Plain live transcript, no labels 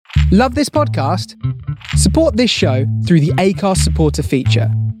Love this podcast? Support this show through the Acast supporter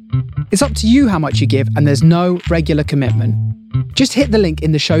feature. It's up to you how much you give, and there's no regular commitment. Just hit the link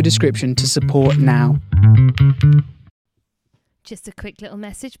in the show description to support now. Just a quick little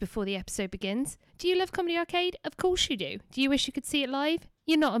message before the episode begins. Do you love Comedy Arcade? Of course you do. Do you wish you could see it live?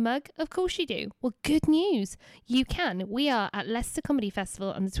 You're not a mug? Of course you do. Well, good news. You can. We are at Leicester Comedy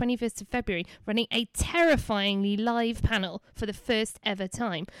Festival on the 21st of February running a terrifyingly live panel for the first ever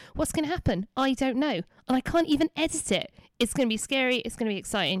time. What's going to happen? I don't know. And I can't even edit it. It's going to be scary. It's going to be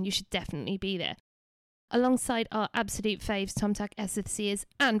exciting. You should definitely be there. Alongside our absolute faves, Tom Tak Sears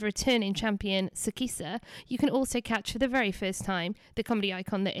and returning champion Sakisa, you can also catch for the very first time the comedy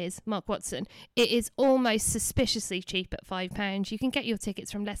icon that is Mark Watson. It is almost suspiciously cheap at £5. You can get your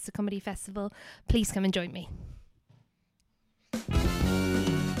tickets from Leicester Comedy Festival. Please come and join me.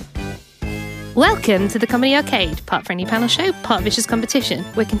 Welcome to the Comedy Arcade, part friendly panel show, part vicious competition,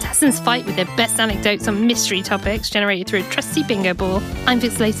 where contestants fight with their best anecdotes on mystery topics generated through a trusty bingo ball. I'm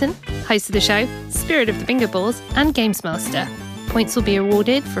Vince Layton, host of the show, spirit of the bingo balls, and games master. Points will be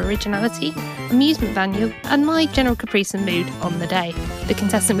awarded for originality, amusement value, and my general caprice and mood on the day. The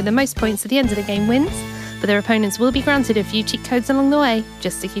contestant with the most points at the end of the game wins, but their opponents will be granted a few cheat codes along the way,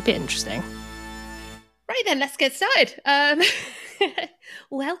 just to keep it interesting. Right then, let's get started.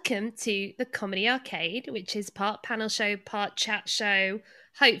 Welcome to the Comedy Arcade, which is part panel show, part chat show,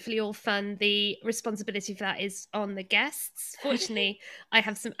 hopefully all fun. The responsibility for that is on the guests. Fortunately, I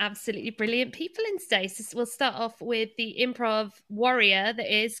have some absolutely brilliant people in today. So we'll start off with the improv warrior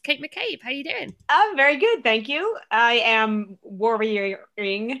that is Kate McCabe. How are you doing? I'm very good, thank you. I am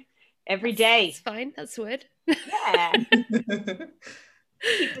warrioring every day. That's fine, that's wood. Yeah.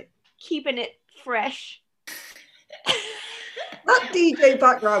 Keeping it fresh. That DJ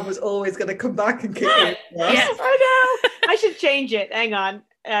background was always going to come back and kick in. Yes, I know. I should change it. Hang on.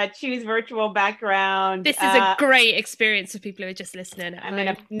 Choose virtual background. This is a great experience for people who are just listening. I'm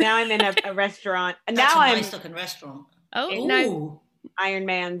in a restaurant. And That's now a I'm nice looking restaurant. Oh, no. Iron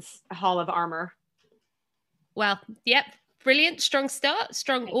Man's Hall of Armor. Well, yep. Brilliant. Strong start.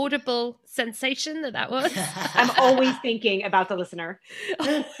 Strong audible sensation that was. I'm always thinking about the listener.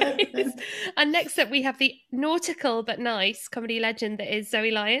 And next up, we have the nautical but nice comedy legend that is Zoe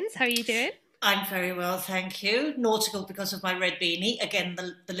Lyons. How are you doing? I'm very well, thank you. Nautical because of my red beanie. Again,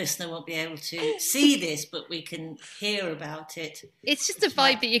 the listener won't be able to see this, but we can hear about it. It's just a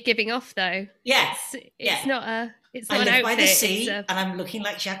vibe that you're giving off, though. Yeah. It's not an outfit. I live by the sea, and I'm looking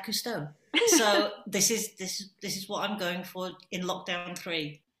like Jacques Cousteau. So this is what I'm going for in lockdown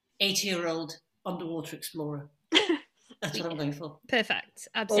 3. 80-year-old underwater explorer. That's what I'm going for. Perfect.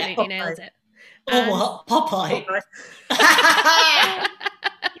 Absolutely nailed it. What? Popeye?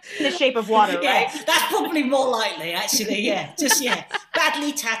 In the shape of water, right? Yeah, that's probably more likely, actually. Yeah,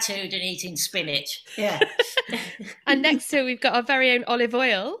 badly tattooed and eating spinach. Yeah. And next to we've got our very own Olive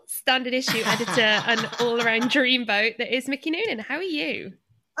Oil, standard issue editor and all-around dreamboat that is Mickey Noonan. How are you?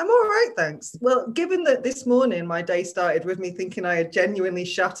 I'm all right, thanks. Well, given that this morning my day started with me thinking I had genuinely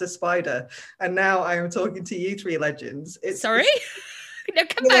shot a spider, and now I am talking to you three legends. Sorry? No,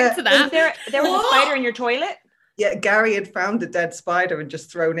 come back to that. There was a spider in your toilet? Yeah, Gary had found a dead spider and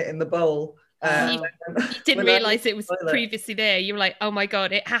just thrown it in the bowl. You didn't realise it was previously there. You were like, oh my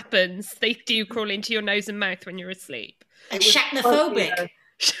God, it happens. They do crawl into your nose and mouth when you're asleep. And Shatnophobic.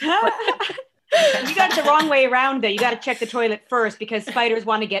 You got it the wrong way around, though. You got to check the toilet first because spiders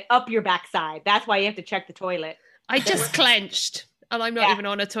want to get up your backside. That's why you have to check the toilet. I just clenched, and I'm not even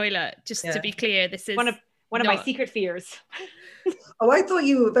on a toilet. Just to be clear, this is one of my secret fears. Oh, I thought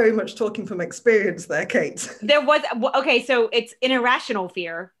you were very much talking from experience there, Kate. There was so it's an irrational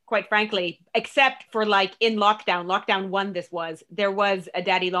fear, quite frankly, except for like in lockdown 1. There was a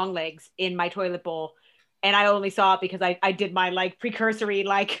daddy long legs in my toilet bowl. And I only saw it because I did my like precursory,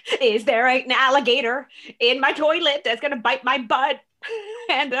 like, is there an alligator in my toilet that's going to bite my butt?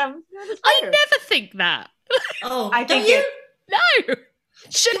 And I never think that. Oh, I think No.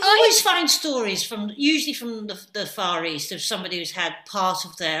 Should I always find stories usually from the Far East of somebody who's had part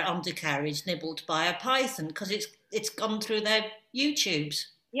of their undercarriage nibbled by a python because it's gone through their YouTubes.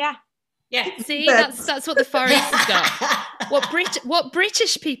 Yeah. Yeah. See, that's what the Far East has got. What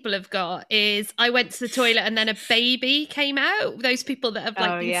British people have got is I went to the toilet and then a baby came out. Those people that have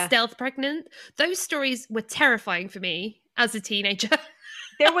been stealth pregnant. Those stories were terrifying for me as a teenager.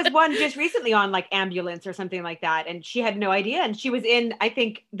 There was one just recently on like Ambulance or something like that. And she had no idea. And she was in, I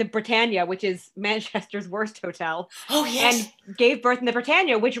think, the Britannia, which is Manchester's worst hotel. Oh, yes. And gave birth in the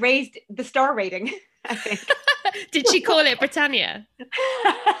Britannia, which raised the star rating. I think. Did she call it Britannia?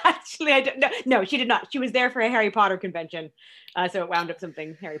 Actually, I don't know. No, she did not. She was there for a Harry Potter convention. So it wound up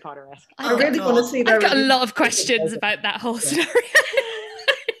something Harry Potter-esque. I really want to see that. I've got a lot of questions about that whole scenario.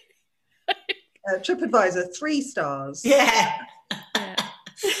 TripAdvisor, 3 stars. Yeah.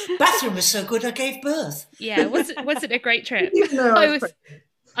 Bathroom was so good I gave birth. Yeah, was it a great trip? I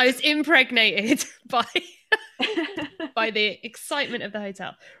was impregnated by the excitement of the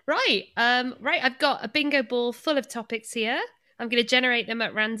hotel. Right. I've got a bingo ball full of topics here. I'm going to generate them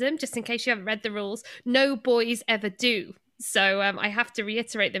at random, just in case you haven't read the rules. No boys ever do. So I have to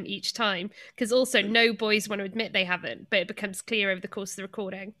reiterate them each time, because also no boys want to admit they haven't, but it becomes clear over the course of the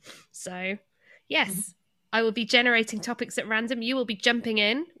recording. So, yes, I will be generating topics at random. You will be jumping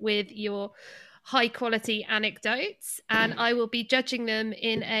in with your high quality anecdotes, and I will be judging them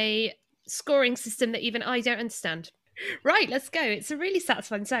in a scoring system that even I don't understand. Right, let's go. It's a really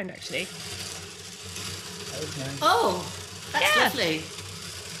satisfying sound, actually. Okay. Oh, that's lovely.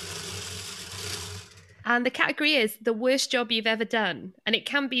 And the category is the worst job you've ever done. And it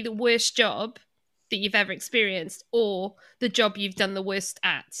can be the worst job that you've ever experienced, or the job you've done the worst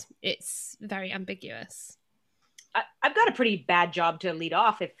at. It's very ambiguous. I've got a pretty bad job to lead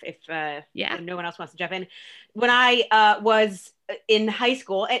off if no one else wants to jump in. When I was in high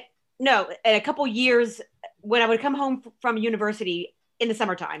school, a couple years, when I would come home from university in the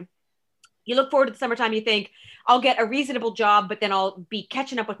summertime, you look forward to the summertime, you think, I'll get a reasonable job, but then I'll be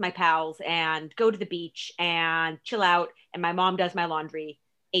catching up with my pals and go to the beach and chill out, and my mom does my laundry.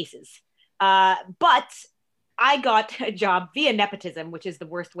 Aces. But I got a job via nepotism, which is the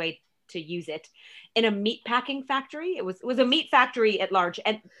worst way to use it, in a meat packing factory. It was a meat factory at large.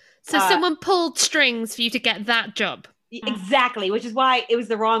 And so someone pulled strings for you to get that job. Exactly, which is why it was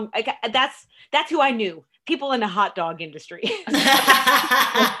the wrong. That's who I knew. People in the hot dog industry. Do you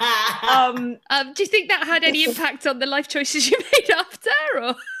think that had any impact on the life choices you made after?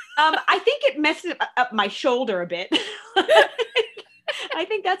 Or? I think it messed up my shoulder a bit. I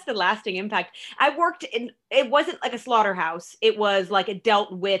think that's the lasting impact. I worked in, it wasn't like a slaughterhouse. It was like it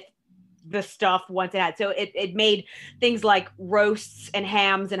dealt with the stuff once it had. So it made things like roasts and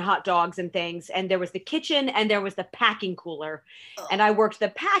hams and hot dogs and things. And there was the kitchen and there was the packing cooler. And I worked the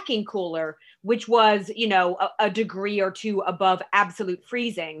packing cooler, which was, a degree or two above absolute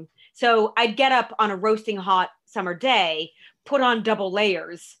freezing. So I'd get up on a roasting hot summer day, put on double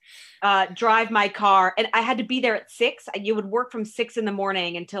layers, drive my car. And I had to be there at 6. You would work from 6 in the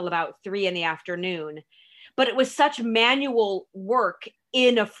morning until about 3 in the afternoon. But it was such manual work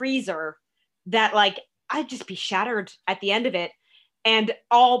in a freezer that I'd just be shattered at the end of it. And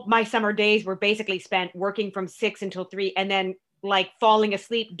all my summer days were basically spent working from 6 until 3 and then falling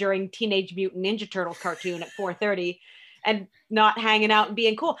asleep during Teenage Mutant Ninja Turtles cartoon at 4:30 and not hanging out and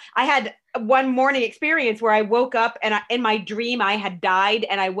being cool. I had one morning experience where I woke up and in my dream I had died,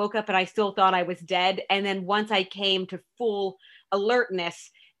 and I woke up and I still thought I was dead. And then once I came to full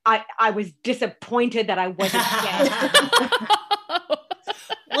alertness, I was disappointed that I wasn't dead.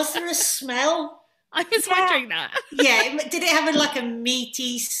 Was there a smell? I was wondering that. Yeah. Did it have a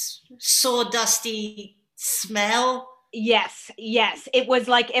meaty, sawdusty smell? Yes. It was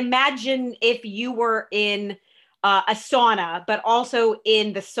imagine if you were in a sauna, but also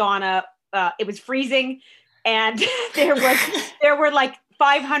in the sauna, it was freezing, and there were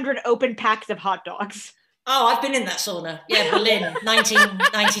 500 open packs of hot dogs. Oh, I've been in that sauna. Yeah, Berlin,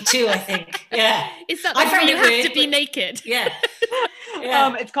 1992, I think. Yeah. Is that where you have to be naked? Yeah.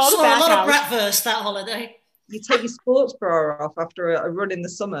 It's called a bathhouse. A lot of bratwurst that holiday. You take your sports bra off after a run in the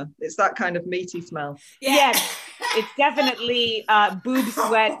summer. It's that kind of meaty smell. Yeah. Yes, it's definitely boob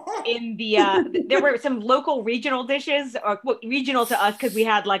sweat in the. There were some local regional dishes, or regional to us because we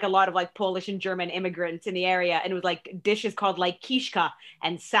had a lot of Polish and German immigrants in the area, and it was dishes called kiszka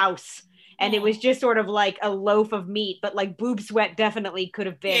and saus. And it was just sort of a loaf of meat, but boob sweat definitely could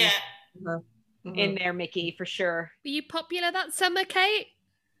have been in there, Mickey, for sure. Were you popular that summer, Kate?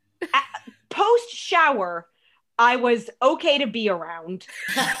 Post shower, I was okay to be around,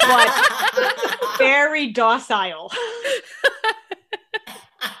 but very docile.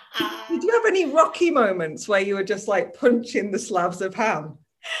 Did you have any rocky moments where you were just punching the slabs of ham?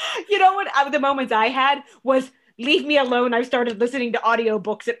 You know what? The moments I had was, leave me alone. I started listening to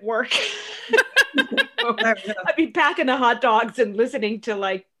audiobooks at work. I'd be packing the hot dogs and listening to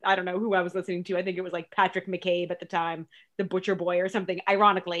I don't know who I was listening to. I think it was Patrick McCabe at the time, the Butcher Boy or something,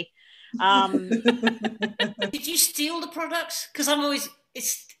 ironically. Did you steal the products? Because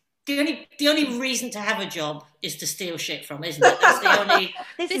it's the only reason to have a job is to steal shit from, isn't it? That's the only.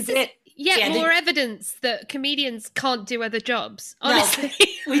 This is it. More evidence that comedians can't do other jobs. Honestly,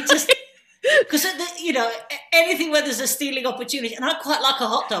 no, Because, anything where there's a stealing opportunity, and I quite like a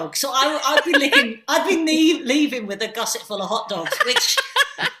hot dog, so I'd be leaving with a gusset full of hot dogs, which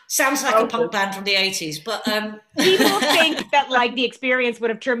sounds like a punk band from the 80s. But people think that like the experience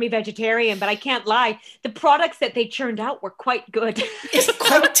would have turned me vegetarian, but I can't lie. The products that they churned out were quite good. It's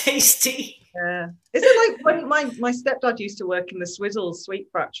quite tasty. Yeah. Is it like when my stepdad used to work in the Swizzles sweet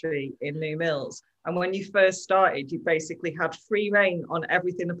factory in New Mills? And when you first started, you basically had free reign on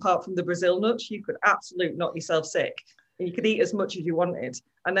everything apart from the Brazil nuts. You could absolutely knock yourself sick. And you could eat as much as you wanted.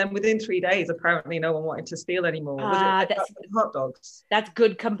 And then within 3 days, apparently no one wanted to steal anymore. Was it hot dogs? That's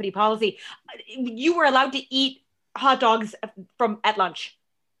good company policy. You were allowed to eat hot dogs at lunch.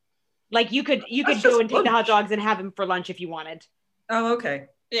 Like you could go and take the hot dogs and have them for lunch if you wanted. Oh, okay.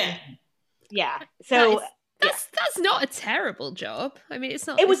 Yeah. Yeah. So that's not a terrible job. I mean, it's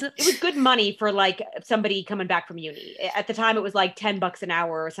not. It was good money for like somebody coming back from uni. At the time, it was like $10 an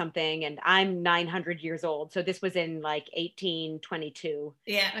hour or something, and I'm 900 years old, so this was in like 1822.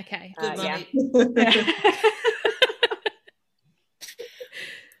 Yeah. Okay. Good money. Yeah.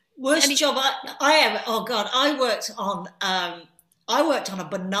 Worst job I ever. Oh God, I worked on a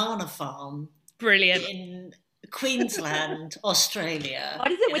banana farm. Brilliant. In Queensland, Australia.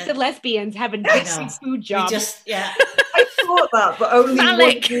 What is it with the lesbians having food jobs? I thought that, but only one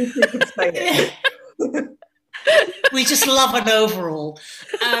person could say it. We just love an overall.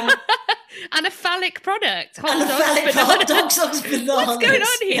 And a phallic product. Hot dogs, bananas. What's going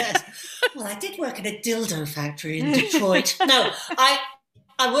on here? Yes. Well, I did work in a dildo factory in Detroit. No,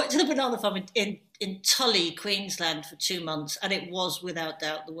 I worked at a banana farm in Tully, Queensland for 2 months, and it was without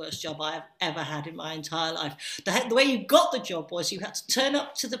doubt the worst job I've ever had in my entire life. The way you got the job was you had to turn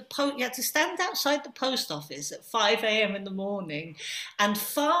up to you had to stand outside the post office at 5 a.m. in the morning, and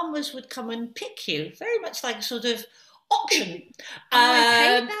farmers would come and pick you, very much like a sort of auction.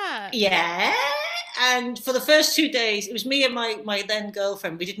 I hate that. Yeah. And for the first 2 days, it was me and my then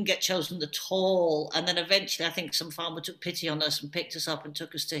girlfriend. We didn't get chosen at all. And then eventually, I think some farmer took pity on us and picked us up and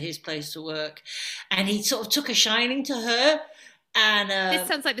took us to his place to work. And he sort of took a shining to her. And this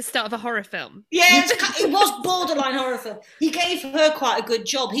sounds like the start of a horror film. Yeah, it was borderline horror film. He gave her quite a good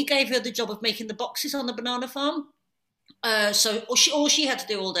job. He gave her the job of making the boxes on the banana farm. So all she had to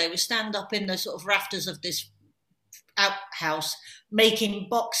do all day was stand up in the sort of rafters of this outhouse making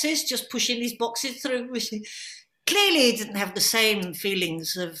boxes, just pushing these boxes through. Clearly he didn't have the same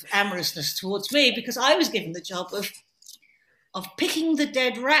feelings of amorousness towards me, because I was given the job of picking the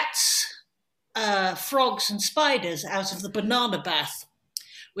dead rats, frogs and spiders out of the banana bath,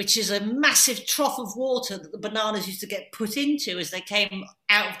 which is a massive trough of water that the bananas used to get put into as they came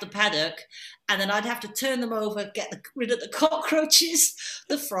out of the paddock. And then I'd have to turn them over, get rid of the cockroaches,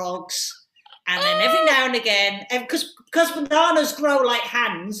 the frogs. And then every now and again, because bananas grow like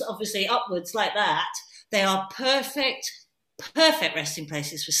hands, obviously upwards like that, they are perfect resting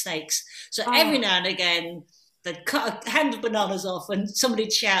places for snakes. So every now and again, they'd cut a hand of bananas off and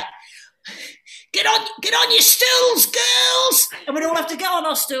somebody'd shout, get on your stools, girls! And we'd all have to get on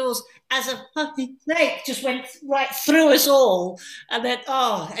our stools as a fucking snake just went right through us all. And then,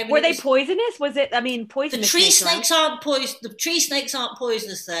 were they poisonous? Was it, poisonous? The tree snakes aren't poisonous. The tree snakes aren't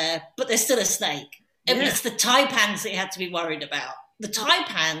poisonous there, but they're still a snake. Yeah. It's the taipans that you had to be worried about. The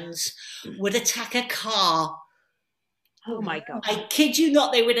taipans would attack a car. Oh my God. I kid you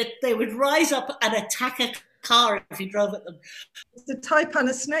not, they would rise up and attack a car if you drove at them. Is the taipan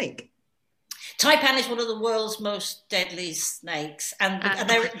a snake? Taipan is one of the world's most deadly snakes, and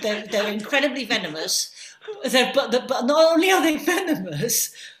they're incredibly venomous. But not only are they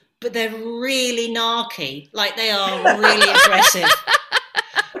venomous, but they're really narky. Like, they are really aggressive.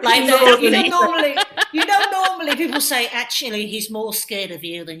 Like, normally people say, actually, he's more scared of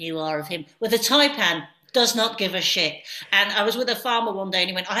you than you are of him. With a taipan, does not give a shit. And I was with a farmer one day and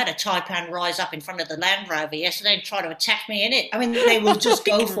he went, I had a taipan rise up in front of the Land Rover yesterday and try to attack me in it. I mean, they will just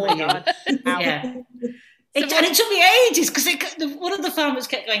go for you. Yeah. And it took me ages, because one of the farmers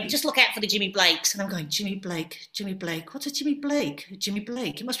kept going, just look out for the Jimmy Blakes. And I'm going, Jimmy Blake. What's a Jimmy Blake? Jimmy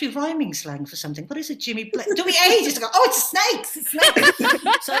Blake. It must be rhyming slang for something. What is a Jimmy Blake? It took me ages to go, it's snakes.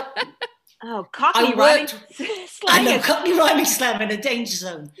 So Cockney rhyming slang. Cockney rhyming slang in a danger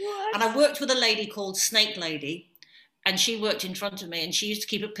zone. What? And I worked with a lady called Snake Lady, and she worked in front of me, and she used to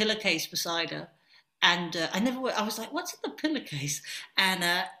keep a pillowcase beside her. And I was like, what's in the pillowcase? And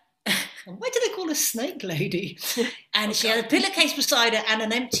why do they call her Snake Lady? And she had a pillowcase beside her and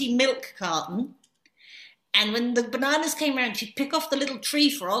an empty milk carton. And when the bananas came around, she'd pick off the little tree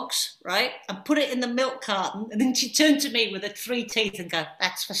frogs, right, and put it in the milk carton. And then she'd turn to me with her 3 teeth and go,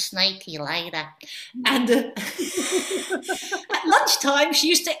 "That's for Snakey later." And at lunchtime, she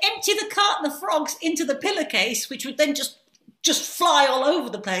used to empty the carton of frogs into the pillowcase, which would then just fly all over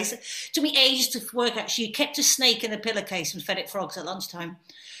the place. It took me ages to work out. She kept a snake in a pillowcase and fed it frogs at lunchtime.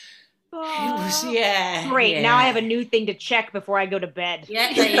 It was, Great. yeah. Now I have a new thing to check before I go to bed.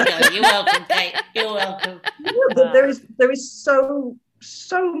 Yeah, there you go. You're welcome, Kate. You're welcome. There is so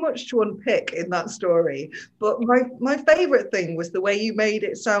much to unpick in that story. But my favourite thing was the way you made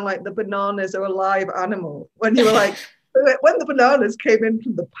it sound like the bananas are a live animal. When you were like, when the bananas came in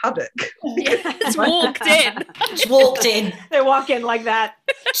from the paddock. Just walked in. Just walked in. They walk in like that.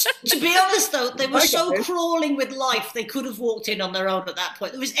 To be honest, though, they were so crawling with life, they could have walked in on their own at that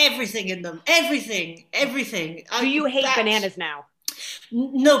point. There was everything in them. Everything. Do you hate bananas now?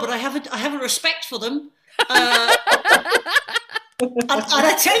 No, but I have a respect for them. And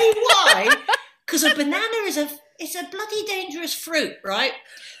I tell you why. Because a banana is a bloody dangerous fruit, right?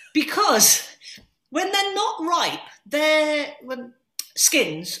 Because when they're not ripe, their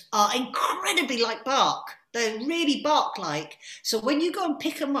skins are incredibly like bark. They're really bark-like. So when you go and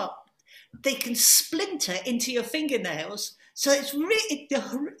pick them up, they can splinter into your fingernails. So it's really,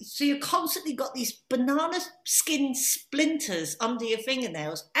 so you constantly got these banana skin splinters under your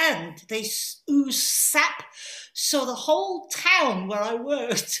fingernails, and they ooze sap. So the whole town where I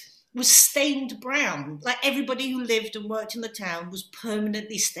worked was stained brown. Like everybody who lived and worked in the town was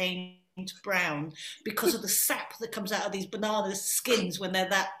permanently stained brown because of the sap that comes out of these banana skins when they're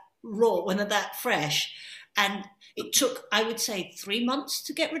that raw, when they're that fresh. And it took, I would say, 3 months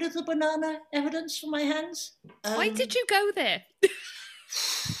to get rid of the banana evidence from my hands. Why did you go there?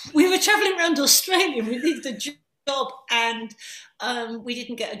 We were travelling around Australia. We needed a job, and we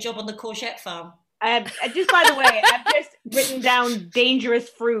didn't get a job on the courgette farm. Just by the way, I've just written down dangerous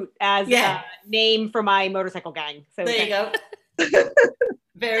fruit as a name for my motorcycle gang. So there you go.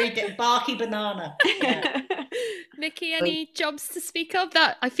 Very barky banana. Yeah. Mickey, any jobs to speak of?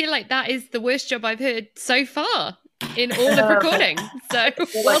 That I feel like that is the worst job I've heard so far in all of recording. So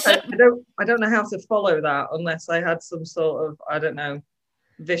I don't know how to follow that unless I had some sort of, I don't know,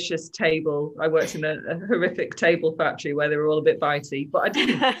 vicious table. I worked in a horrific table factory where they were all a bit bitey, but I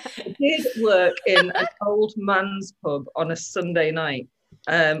did work in an old man's pub on a Sunday night,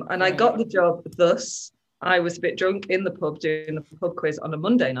 and I got the job thus. I was a bit drunk in the pub doing the pub quiz on a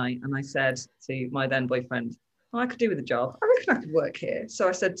Monday night, and I said to my then boyfriend, I could do with a job. I reckon I could work here. So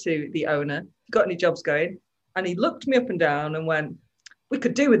I said to the owner, got any jobs going? And he looked me up and down and went, we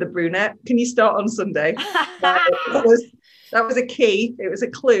could do with a brunette. Can you start on Sunday? that was a key. It was a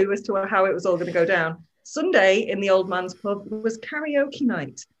clue as to how it was all going to go down. Sunday in the old man's pub was karaoke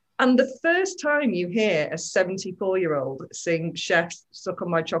night. And the first time you hear a 74-year-old sing "Chef, Suck on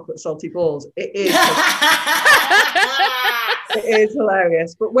My Chocolate Salty Balls," it is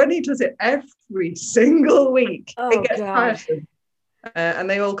hilarious. But when he does it every single week, it gets tiresome. And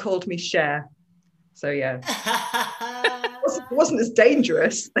they all called me Cher. So yeah, it wasn't as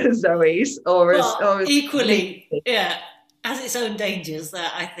dangerous as Zoe's or as equally, has its own dangers.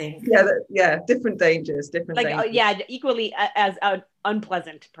 That I think. Different dangers, dangers. Equally as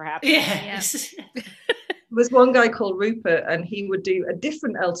unpleasant, perhaps. Yes. There was one guy called Rupert, and he would do a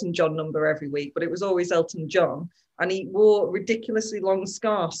different Elton John number every week, but it was always Elton John, and he wore ridiculously long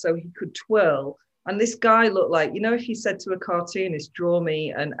scarves so he could twirl. And this guy looked like, if you said to a cartoonist, draw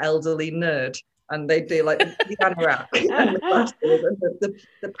me an elderly nerd, and they'd do like the anorak and the glasses and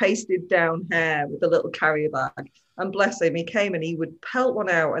the pasted down hair with the little carrier bag. And bless him, he came and he would pelt one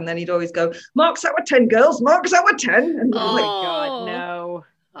out, and then he'd always go, "Marks that were 10, girls. Marks that were 10." And oh my God, no.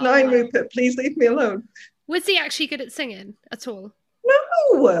 9, Rupert, please leave me alone. Was he actually good at singing at all? No.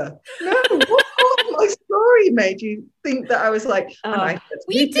 What part of my story made you think that I was like?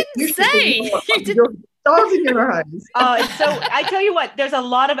 You didn't say. You didn't. Stars in your eyes. So I tell you what, there's a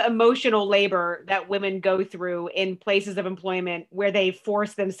lot of emotional labor that women go through in places of employment where they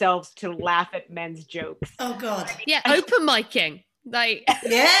force themselves to laugh at men's jokes. Oh God. Yeah, open micing. Like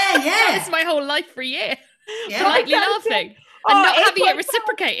that was my whole life for a year. Yeah. Politely laughing and not having it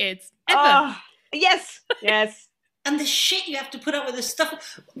reciprocated ever. Yes. And the shit you have to put up with this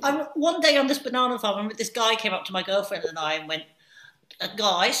stuff. One day on this banana farm, this guy came up to my girlfriend and I and went,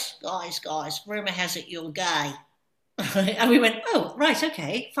 guys, rumour has it you're gay. And we went, oh, right,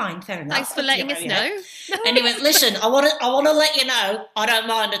 okay, fine, fair enough. Thanks for letting us know. And he went, listen, I want to let you know, I don't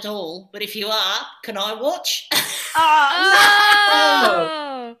mind at all, but if you are, can I watch?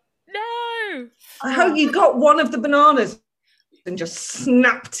 No. How you got one of the bananas? and just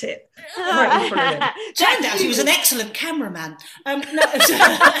snapped it right in front of him. Turned out he was an excellent cameraman. No.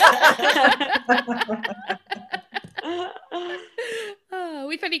 Oh,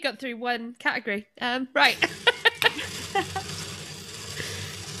 we've only got through one category. Right.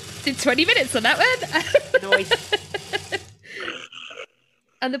 Did 20 minutes on that one. Nice.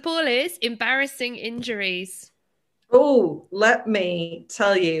 And the ball is embarrassing injuries. Oh, let me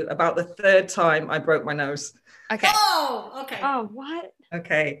tell you about the third time I broke my nose. Okay. Oh, okay. Oh, what?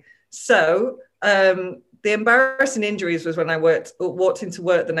 Okay. So the embarrassing injuries was when I walked into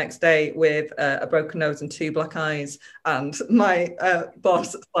work the next day with a broken nose and 2 black eyes. And my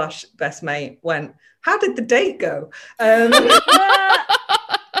boss / best mate went, "How did the date go?"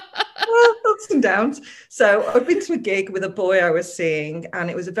 Well, ups and downs. So I'd been to a gig with a boy I was seeing, and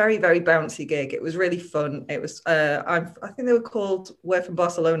it was a very, very bouncy gig. It was really fun. It was, I think they were called We're from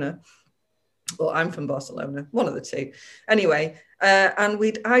Barcelona, or I'm from Barcelona, one of the two. Anyway, and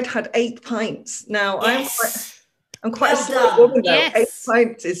I'd had 8 pints. Now Yes. I'm quite Well a small woman though. Yes. 8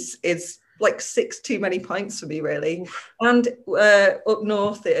 pints is like 6 too many pints for me, really. And up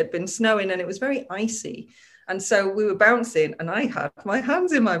north it had been snowing and it was very icy. And so we were bouncing and I had my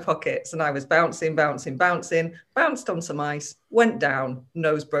hands in my pockets and I was bouncing, bounced on some ice, went down,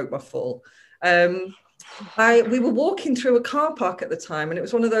 nose broke my fall. We were walking through a car park at the time and it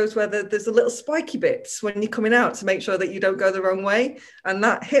was one of those where there's a little spiky bits when you're coming out to make sure that you don't go the wrong way. And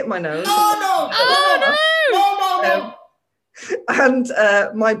that hit my nose. And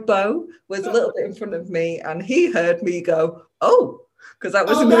my beau was a little bit in front of me and he heard me go, "Oh," because that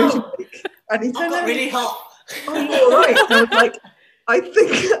was emoji break. And he turned got out really hot. "Oh, you're all right." And I was like, I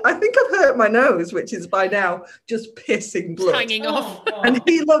think I've hurt my nose, which is by now just pissing blood. Hanging off. And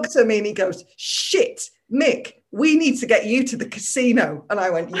he looked at me and he goes, "Shit, Mick, we need to get you to the casino." And I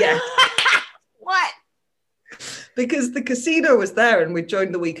went, "Yeah." What? Because the casino was there and we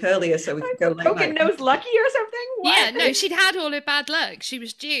joined the week earlier so we could go late Broken night. nose lucky or something? What? Yeah, no, she'd had all her bad luck. She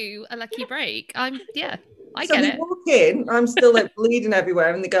was due a lucky break. I So get we it. walk in, I'm still like bleeding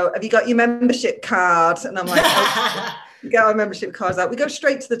everywhere, and they go, "Have you got your membership card?" And I'm like, "Oh." We get our membership cards out. We go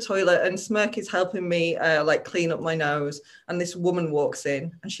straight to the toilet, and Smirk is helping me like clean up my nose. And this woman walks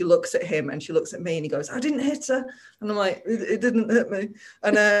in, and she looks at him, and she looks at me, and he goes, "I didn't hit her." And I'm like, "It didn't hit me."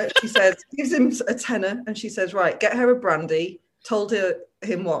 And she says, gives him a tenner, and she says, "Right, get her a brandy." Told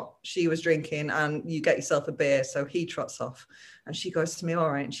him what she was drinking, and you get yourself a beer. So he trots off, and she goes to me,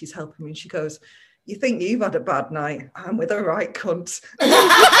 "All right," and she's helping me, and she goes, "You think you've had a bad night? I'm with a right cunt."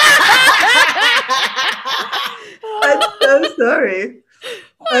 I'm so sorry.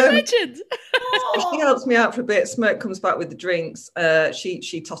 Legend. She helps me out for a bit. Smirk comes back with the drinks.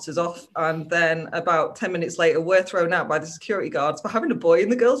 She totters off, and then about 10 minutes later, we're thrown out by the security guards for having a boy in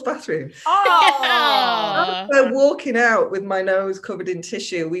the girls' bathroom. Oh. We're walking out with my nose covered in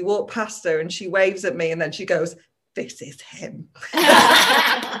tissue. We walk past her, and she waves at me, and then she goes, "This is him."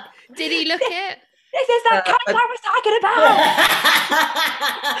 Did he look it? This is the cunt I was talking about.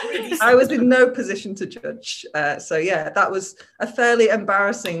 I was in no position to judge. So yeah, that was a fairly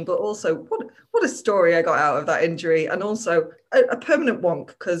embarrassing, but also what a story I got out of that injury, and also a permanent wonk,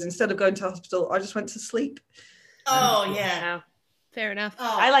 because instead of going to hospital, I just went to sleep. Oh yeah. Fair enough.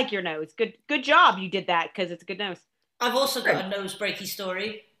 Oh. I like your nose. Good job you did that, because it's a good nose. I've also got a nose breaky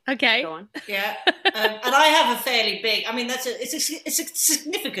story. Okay. Go on. Yeah, and I have a fairly big. I mean, it's a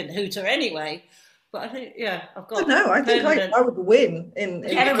significant hooter anyway. But I think I've got. No, I think I would win in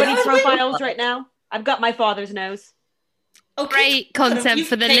Everybody's profiles right now. I've got my father's nose. Okay. Great content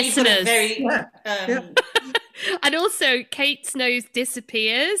for the listeners. And also, Kate's nose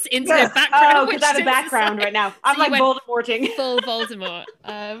disappears into the background. Oh, because I have a background right now. I'm like Voldemorting. Full Voldemort.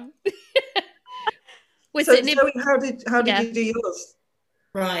 How did you do yours?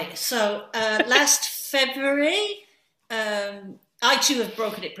 Right. So last February, I too have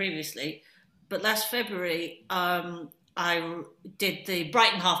broken it previously, but last February I did the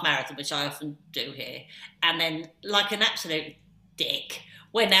Brighton Half Marathon, which I often do here, and then, like an absolute dick,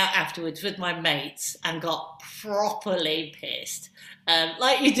 went out afterwards with my mates and got properly pissed,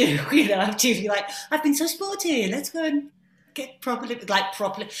 like you do, after you're like, "I've been so sporty, let's go and get properly."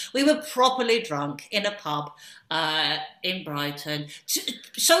 We were properly drunk in a pub in Brighton,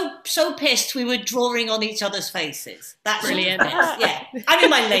 so pissed we were drawing on each other's faces. That's brilliant. Yeah, I'm in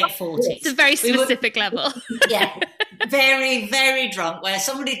my late 40s. It's a very specific level. Yeah, very, very drunk, where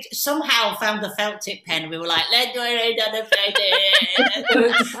somebody somehow found the felt tip pen. We were like, "Let's do it on the faces." We were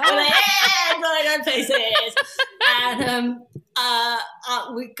like, "Yeah, drawing on faces."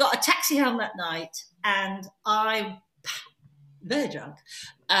 And we got a taxi home that night, and very drunk.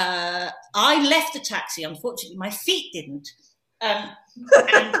 I left the taxi. Unfortunately, my feet didn't. And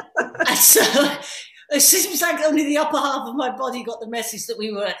so it seems like only the upper half of my body got the message that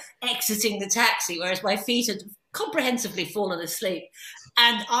we were exiting the taxi, whereas my feet had comprehensively fallen asleep.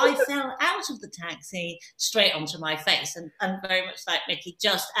 And I fell out of the taxi straight onto my face, and very much like Mickey,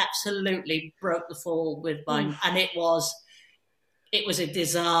 just absolutely broke the fall with mine. And it was a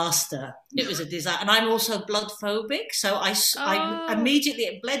disaster. It was a disaster. And I'm also blood phobic, so I immediately,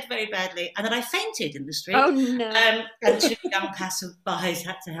 it bled very badly, and then I fainted in the street. Oh no! And 2 young passersby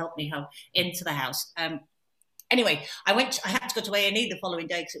had to help me home into the house. Anyway, I had to go to A&E the following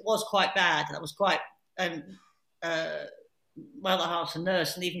day because it was quite bad. And I was quite well, the half a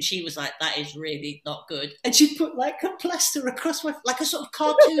nurse, and even she was like, "That is really not good." And she'd put like a plaster across my, like a sort of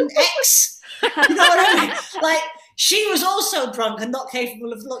cartoon X. You know what I mean? Like, she was also drunk and not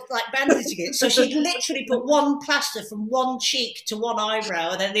capable of like bandaging it, so she'd literally put one plaster from one cheek to one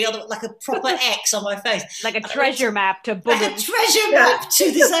eyebrow, and then the other like a proper X on my face, like a treasure map to like a treasure map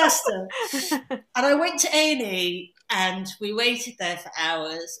to disaster. And I went to A&E, and we waited there for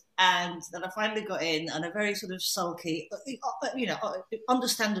hours. And then I finally got in, and a very sort of sulky,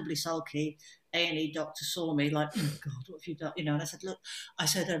 understandably sulky doctor saw me like, "Oh God, what have you done?" And I said, "Look," I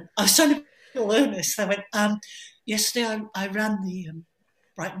said, I was trying to be all earnest. I went, "Yesterday I ran the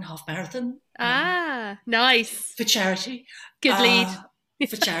Brighton Half Marathon. Nice. For charity. Good lead.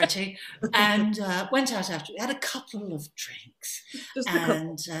 For charity." And went out after. We had a couple of drinks.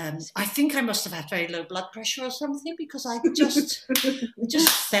 I think I must have had very low blood pressure or something, because I just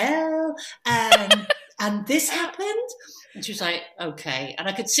fell, and this happened. And she was like, "Okay." And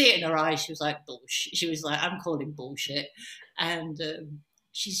I could see it in her eyes. She was like, "Bullshit." She was like, "I'm calling bullshit." And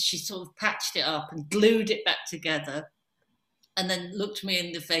she sort of patched it up and glued it back together, and then looked me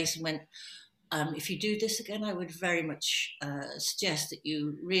in the face and went, "If you do this again, I would very much suggest that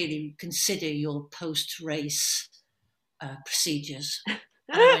you really consider your post-race procedures."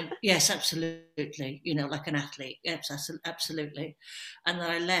 And I went, "Yes, absolutely, like an athlete. Yes, absolutely." And then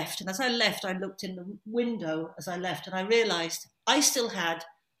I left. And as I left, I looked in the window as I left, and I realised I still had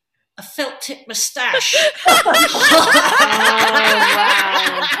a felt-tip moustache. Oh, wow.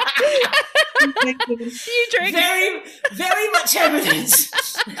 You drink. Very, very much evidence.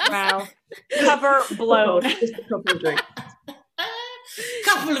 Wow. Cover blown. Just a couple of drinks.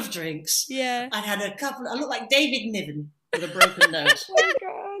 Couple of drinks. Yeah. I had a couple. I looked like David Niven with a broken nose. Oh my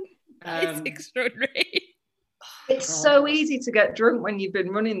God. It's extraordinary. It's so easy to get drunk when you've been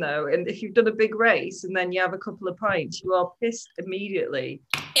running, though, and if you've done a big race and then you have a couple of pints, you are pissed immediately.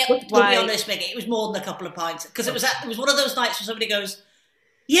 To be honest, Mickey, it was more than a couple of pints, because it was one of those nights where somebody goes,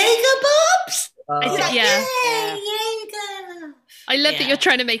 "Jaeger Bobs!" Yeah. Jaeger. I love that you're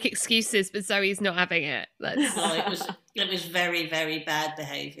trying to make excuses, but Zoe's not having it. It was very, very bad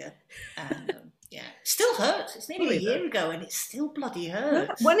behaviour. And still hurts. It's nearly a year ago, and it still bloody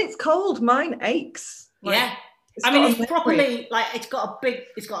hurts. When it's cold, mine aches. It's properly, like, it's got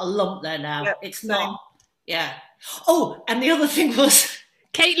a lump there now. Yep, it's not. Yeah. Oh, and the other thing was,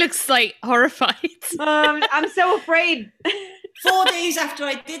 Kate looks like horrified. I'm so afraid. 4 days after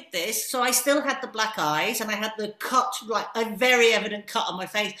I did this, so I still had the black eyes, and I had the cut, like a very evident cut on my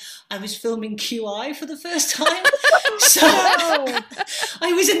face. I was filming QI for the first time. So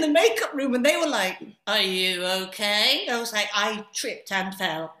I was in the makeup room, and they were like, "Are you okay?" I was like, "I tripped and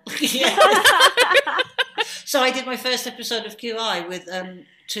fell." So I did my first episode of QI with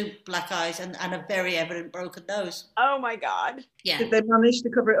 2 black eyes and a very evident broken nose. Oh my God. Yeah. Did they manage to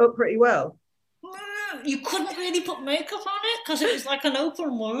cover it up pretty well? You couldn't really put makeup on it because it was like an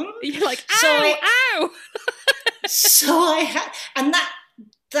open wound. You're like, ow, ow. So I had, and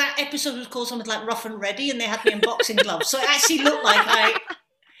that episode was called something like Rough and Ready, and they had me in boxing gloves. So it actually looked like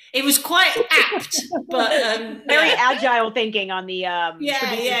it was quite apt, but very agile thinking on the part.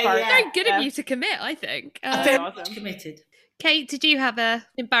 Very good of you to commit, I think. Very awesome. Committed. Kate, did you have an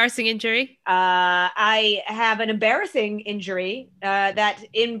embarrassing injury? I have an embarrassing injury that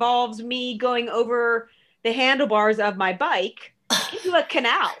involves me going over the handlebars of my bike into a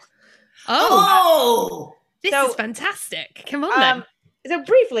canal. This is fantastic. Come on then. So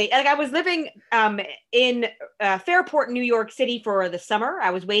briefly, like, I was living in Fairport, New York City for the summer. I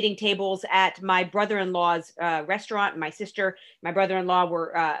was waiting tables at my brother-in-law's restaurant. My sister, my brother-in-law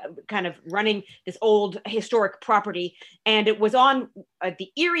were kind of running this old historic property, and it was on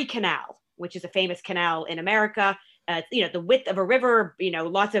the Erie Canal, which is a famous canal in America. The width of a river,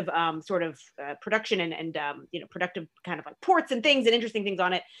 lots of sort of production and productive kind of like ports and things and interesting things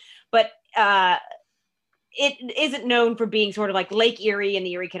on it. But it isn't known for being sort of like Lake Erie and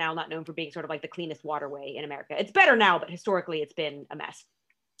the Erie Canal, not known for being sort of like the cleanest waterway in America. It's better now, but historically it's been a mess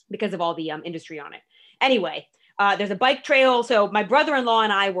because of all the industry on it. Anyway, There's a bike trail. So my brother-in-law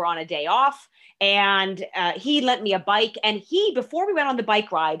and I were on a day off, and he lent me a bike. And he, before we went on the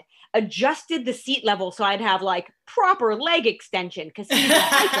bike ride, adjusted the seat level so I'd have like proper leg extension because he's a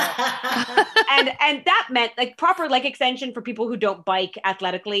biker. and that meant like proper leg extension for people who don't bike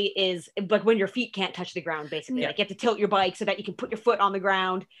athletically is like when your feet can't touch the ground, basically. Like you have to tilt your bike so that you can put your foot on the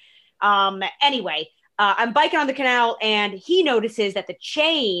ground. Anyway, I'm biking on the canal, and he notices that the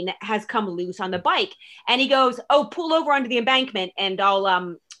chain has come loose on the bike, and he goes, "Oh, pull over onto the embankment, and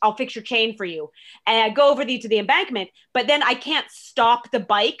I'll fix your chain for you." And I go over to the embankment, but then I can't stop the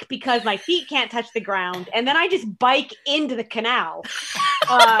bike because my feet can't touch the ground. And then I just bike into the canal.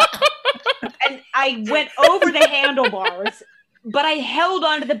 And I went over the handlebars, but I held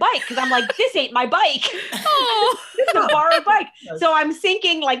onto the bike because I'm like, this ain't my bike. Oh. This is a borrowed bike. So I'm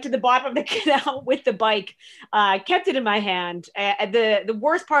sinking like to the bottom of the canal with the bike, kept it in my hand. The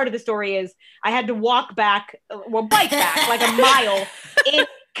worst part of the story is I had to bike back like a mile in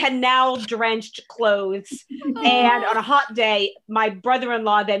canal drenched clothes. And on a hot day, my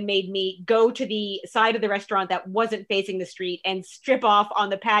brother-in-law then made me go to the side of the restaurant that wasn't facing the street and strip off on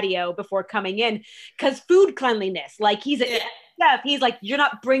the patio before coming in, because food cleanliness, like he's a chef, he's like, you're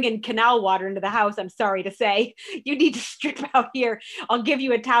not bringing canal water into the house, I'm sorry to say, you need to strip out here, I'll give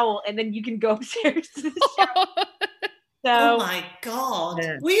you a towel and then you can go upstairs to the shower. Oh my God.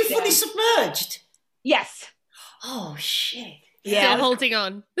 Were you fully submerged? Yes. Oh shit. Still holding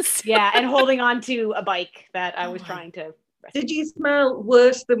on. And holding on to a bike that I was trying to rescue. Did you smell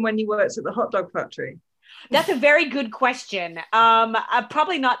worse than when you worked at the hot dog factory? That's a very good question. I'm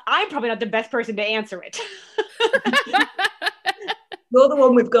probably not the best person to answer it. You're the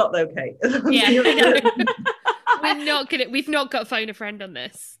one we've got though, Kate. We've not got phone a friend on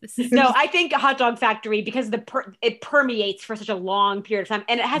this. No, I think a hot dog factory, because it permeates for such a long period of time,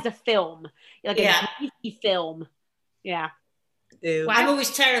 and it has a film, like a greasy film. Yeah. Wow. I'm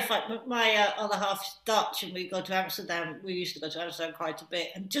always terrified. My other half's Dutch, and we go to Amsterdam. We used to go to Amsterdam quite a bit,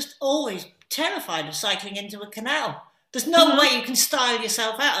 and just always terrified of cycling into a canal. There's no way you can style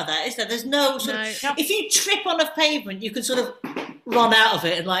yourself out of that, is there? There's no sort of. If you trip on a pavement, you can sort of run out of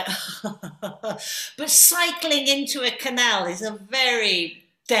it and like. But cycling into a canal is a very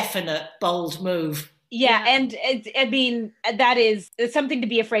definite, bold move. Yeah, and that is something to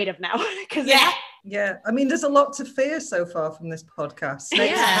be afraid of now. Yeah, I mean, there's a lot to fear so far from this podcast.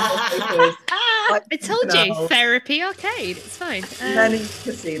 I told you, therapy arcade. It's fine. Many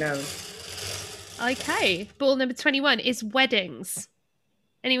casinos. Okay, ball number 21 is weddings.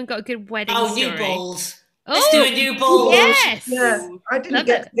 Anyone got a good wedding story? New balls. Let's do a new balls. Yes. Yeah, I didn't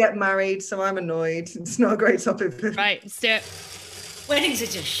get married, so I'm annoyed. It's not a great topic. Right, let's do it. Weddings are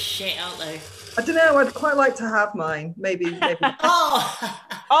just shit, aren't they? I don't know. I'd quite like to have mine. Maybe.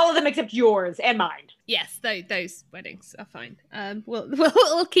 All of them except yours and mine. Yes, those weddings are fine.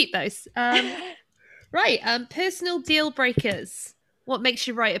 We'll keep those. Right. Personal deal breakers. What makes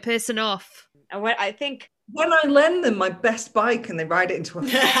you write a person off? I think when I lend them my best bike and they ride it into a.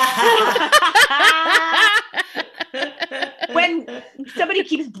 When somebody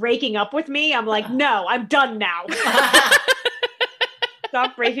keeps breaking up with me, I'm like, no, I'm done now.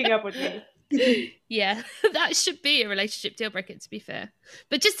 Stop breaking up with me. Yeah, that should be a relationship deal breaker, to be fair.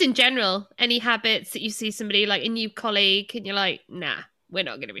 But just in general, any habits that you see somebody, like a new colleague, and you're like, nah, we're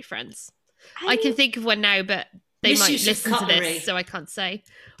not going to be friends. I can think of one now, but they might listen to this, so I can't say.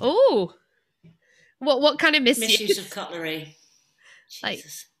 Oh, what kind of misuse of cutlery? Like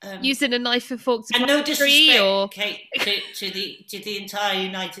using a knife and fork to and no disrespect, or Kate, to the entire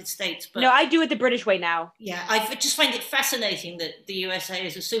United States, but no, I do it the British way now. Yeah, I just find it fascinating that the USA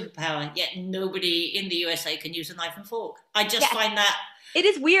is a superpower, yet nobody in the USA can use a knife and fork. I just find that it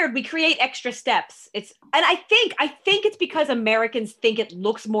is weird. We create extra steps. I think it's because Americans think it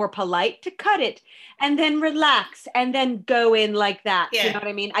looks more polite to cut it and then relax and then go in like that. Yeah. You know what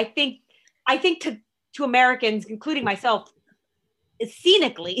I mean? I think to Americans, including myself,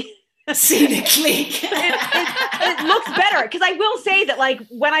 scenically it looks better, because I will say that, like,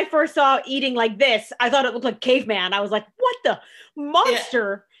 when I first saw eating like this, I thought it looked like caveman. I was like, what the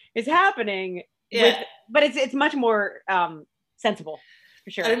monster is happening? But it's much more sensible,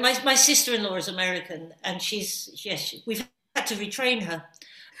 for sure. I mean, my sister-in-law is American, and we've had to retrain her.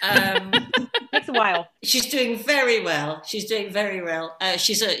 Takes a while. She's doing very well. She's a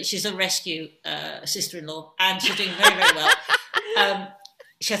rescue sister-in-law, and she's doing very, very well.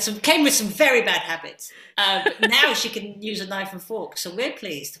 She came with some very bad habits, but now she can use a knife and fork, so we're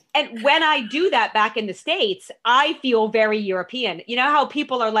pleased. And when I do that back in the States, I feel very European. You know how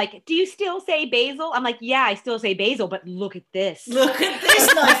people are like, do you still say basil? I'm like, yeah, I still say basil, but look at this. Look at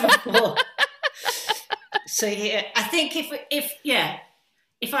this knife and fork. So yeah, I think if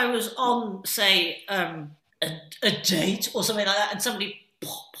I was on, say, a date or something like that, and somebody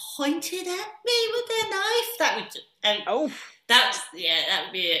pointed at me with their knife, that would that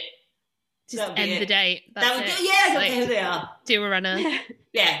would be it. Just end the date. That would I don't care who they are. Do a runner.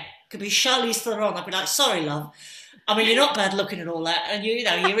 Yeah, could be Charlize Theron. I'd be like, sorry, love. I mean, you're not bad looking and all that, and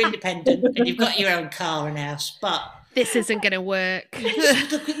you're independent and you've got your own car and house, but this isn't going to work.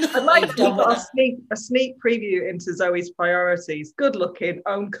 I'd like to do a sneak preview into Zoe's priorities: good looking,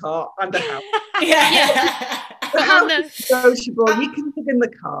 own car, and a house. Yeah. The house is negotiable. You can live in the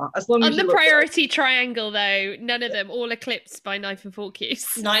car as long as on the priority triangle, though. None of them, all eclipsed by knife and fork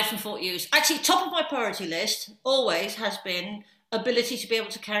use. Knife and fork use. Actually, top of my priority list always has been ability to be able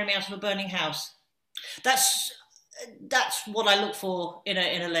to carry me out of a burning house. That's what I look for in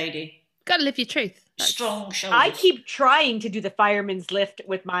a lady. Gotta live your truth. Strong shoulders. I keep trying to do the fireman's lift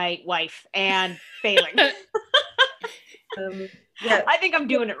with my wife and failing. I think I'm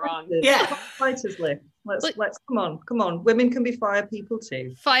doing it wrong. Yeah. Fighters lift. Let's come on. Women can be fire people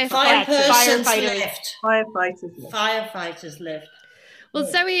too. Firefighters lift. Well,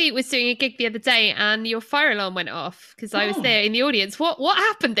 Zoe was doing a gig the other day and your fire alarm went off because I was there in the audience. What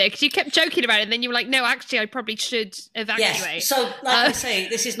happened there? Because you kept joking about it and then you were like, no, actually, I probably should evacuate. Yes. So, like I say,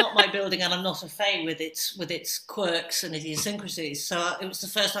 this is not my building and I'm not a fae with its quirks and idiosyncrasies. So it was the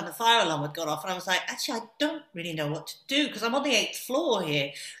first time the fire alarm had gone off and I was like, actually, I don't really know what to do because I'm on the 8th floor here,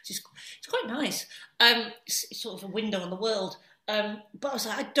 which is it's quite nice. It's sort of a window on the world. But I was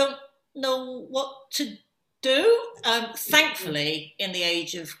like, I don't know what to do. Thankfully, in the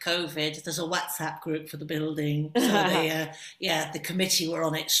age of COVID, there's a WhatsApp group for the building. So the committee were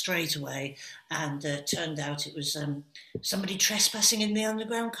on it straight away, and turned out it was somebody trespassing in the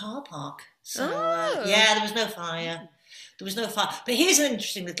underground car park. So there was no fire. But here's an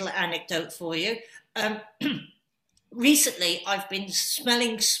interesting little anecdote for you. Recently, I've been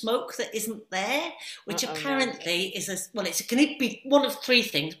smelling smoke that isn't there, which apparently is it can be one of three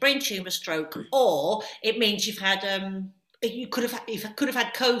things: brain tumour, stroke, or it means you've had you could have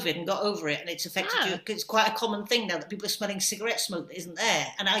had COVID and got over it, and it's affected you. It's quite a common thing now that people are smelling cigarette smoke that isn't there,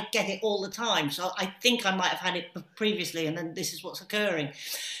 and I get it all the time. So I think I might have had it previously, and then this is what's occurring.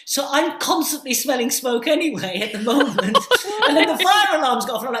 So I'm constantly smelling smoke anyway at the moment, and then the fire alarm's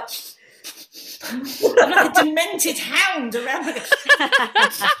got off, and I'm like. I'm like a demented hound around with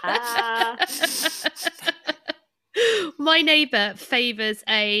My neighbour favours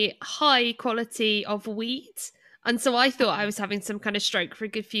a high quality of weed. And so I thought I was having some kind of stroke for a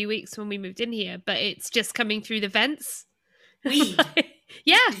good few weeks when we moved in here, but it's just coming through the vents. Weed?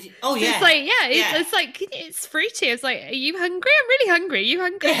 Yeah. Oh, yeah. It's like, it's like, it's fruity. It's like, are you hungry? I'm really hungry. Are you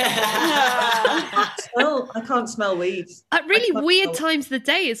hungry? I can't smell weeds. At really weird times of the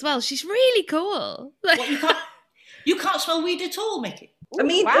day as well. She's really cool. What, you can't smell weed at all, Mickey? I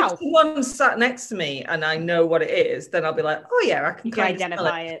mean, if someone's sat next to me and I know what it is, then I'll be like, oh yeah, I can kind of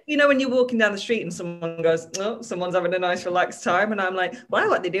identify it. You know, when you're walking down the street and someone goes, oh, someone's having a nice relaxed time, and I'm like, wow,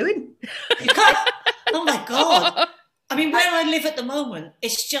 what are they doing? You can't. Oh my God. I mean, where I live at the moment,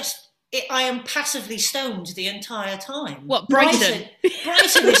 it's just, I am passively stoned the entire time. What, Brighton?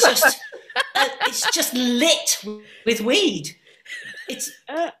 Brighton is just, it's just lit with weed. It's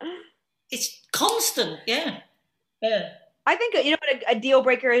constant, yeah. I think, you know what a deal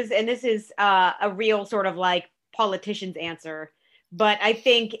breaker is, and this is a real sort of like politician's answer, but I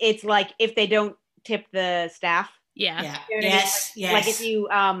think it's like if they don't tip the staff. Yeah. You know Yes. Like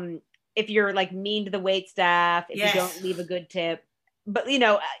if you're like mean to the wait staff, if you don't leave a good tip. But, you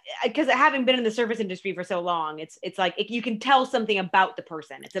know, because having been in the service industry for so long, it's like you can tell something about the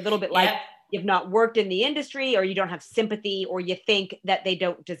person. It's a little bit like you've not worked in the industry, or you don't have sympathy, or you think that they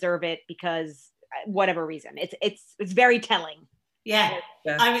don't deserve it because whatever reason. It's very telling. Yeah.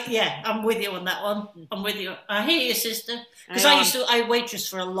 I'm with you on that one. I'm with you. I hear you, sister. Because I waitress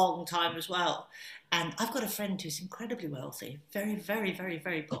for a long time as well. And I've got a friend who's incredibly wealthy, very, very, very,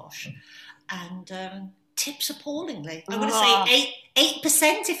 very posh, and tips appallingly. I'm going to say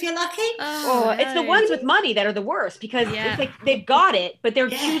 8% if you're lucky. It's the ones with money that are the worst, because it's like they've got it, but they're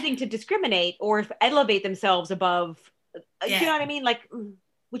choosing to discriminate or elevate themselves above. You know what I mean? Like,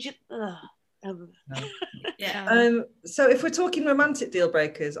 would you? So if we're talking romantic deal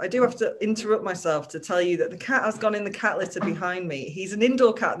breakers, I do have to interrupt myself to tell you that the cat has gone in the cat litter behind me. He's an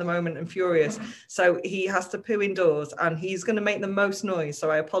indoor cat at the moment and furious, so he has to poo indoors and he's going to make the most noise, so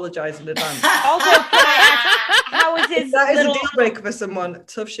I apologize in advance. Also, can I ask, how is his that is a deal breaker for someone.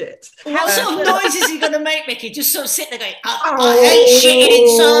 Tough shit. What sort of noise is he going to make, Mickey? Just sort of sit there going, I hate shitting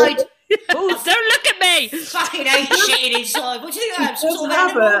inside. Don't look at me. Fucking hate shitting inside. What do you think I am? He doesn't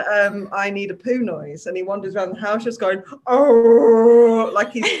have a I need a poo noise, and he wanders around the house just going, oh,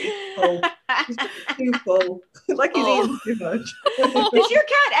 like he's full. He's too full. Like he's eating too much. Does your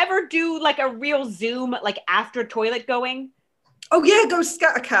cat ever do like a real zoom, like after toilet going? Oh yeah, go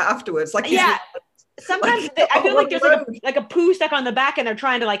scatter cat afterwards. Like yeah. Sometimes I feel like there's like a poo stuck on the back and they're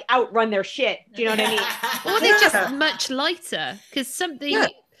trying to like outrun their shit. Do you know what I mean? Or they're just much lighter because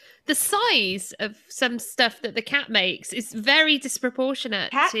the size of some stuff that the cat makes is very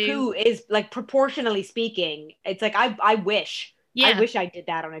disproportionate. Cat poo is like proportionally speaking. It's like I wish I did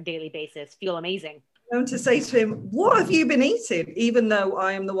that on a daily basis. Feel amazing. I'm to say to him, what have you been eating? Even though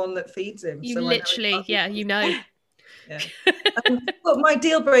I am the one that feeds him. You literally, you know. Yeah. But my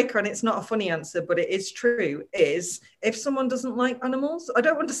deal breaker, and it's not a funny answer, but it is true, is if someone doesn't like animals, I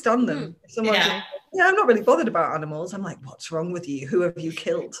don't understand them. If someone I'm not really bothered about animals. I'm like, what's wrong with you? Who have you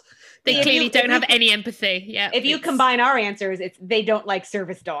killed? They clearly don't have any empathy. Yeah. If you combine our answers, it's they don't like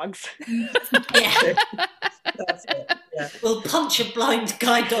service dogs. Yeah. That's it. Yeah. We'll punch a blind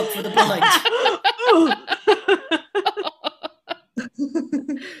guide dog for the blind.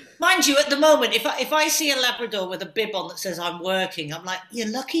 Mind you, at the moment, if I see a Labrador with a bib on that says I'm working, I'm like, you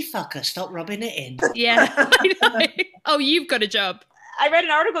lucky fucker, stop rubbing it in. Yeah. Oh, you've got a job. I read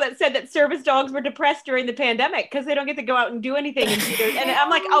an article that said that service dogs were depressed during the pandemic because they don't get to go out and do anything. And I'm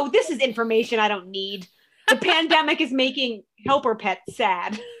like, oh, this is information I don't need. The pandemic is making helper pets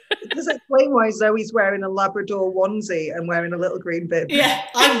sad. Does it explain why Zoe's wearing a Labrador onesie and wearing a little green bib? Yeah,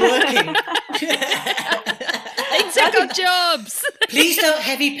 I'm working. They took our jobs. Please don't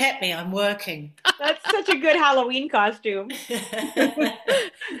heavy pet me. I'm working. That's such a good Halloween costume. No,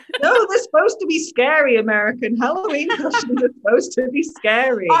 they're supposed to be scary. American Halloween costumes are supposed to be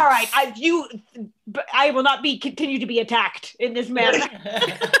scary. All right, I will not continue to be attacked in this manner.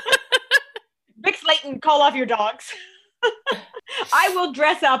 Vic Slayton, call off your dogs. I will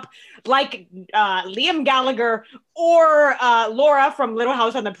dress up like Liam Gallagher or Laura from Little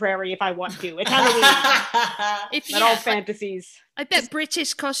House on the Prairie if I want to. It's Halloween. Not all fantasies. I bet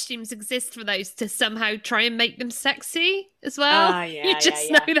British costumes exist for those to somehow try and make them sexy as well. You just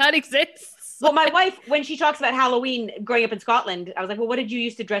know that exists. Well, my wife, when she talks about Halloween growing up in Scotland, I was like, well, what did you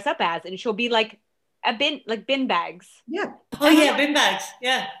used to dress up as? And she'll be like, bin bags. Yeah. Oh yeah, bin bags.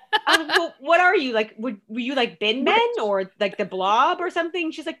 Yeah. Well, what are you like? Were you like bin men or like the Blob or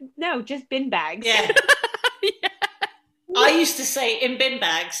something? She's like, no, just bin bags. Yeah. I used to say in bin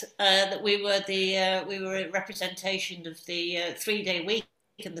bags that we were a representation of the 3-day week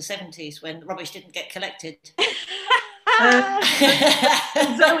in the 70s when rubbish didn't get collected.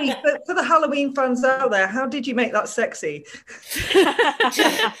 Zoe, for the Halloween fans out there, how did you make that sexy?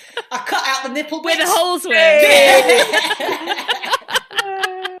 I cut out the nipple where bits. the holes were.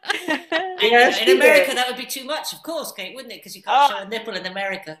 In America, that would be too much, of course, Kate, wouldn't it? Because you can't show a nipple in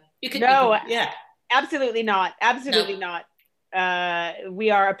America. Absolutely not. Absolutely not.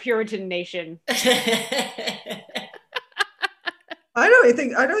 We are a Puritan nation. I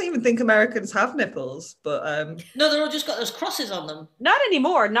don't even think Americans have nipples, but no, they're all just got those crosses on them. Not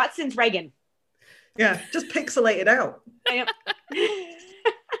anymore. Not since Reagan. Yeah, just pixelated out.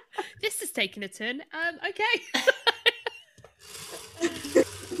 This is taking a turn. Okay.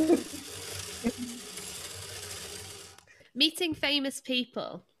 Meeting famous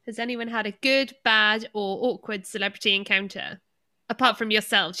people. Has anyone had a good, bad, or awkward celebrity encounter? Apart from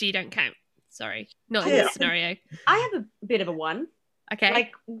yourselves, you don't count. Sorry, not in this scenario. I have a bit of a one. Okay.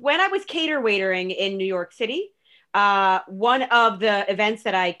 Like when I was cater waitering in New York City, one of the events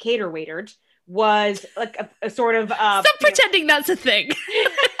that I cater waitered was like a sort of... Stop pretending that's a thing.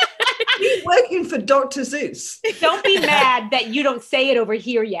 You're working for Dr. Zeus. Don't be mad that you don't say it over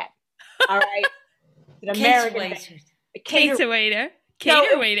here yet. All right? It's an American thing. Cater waiter.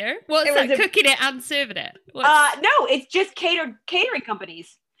 Cater waiter? What's that? Cooking it and serving it? No, it's just catering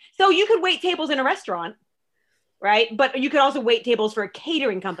companies. So you could wait tables in a restaurant, right? But you could also wait tables for a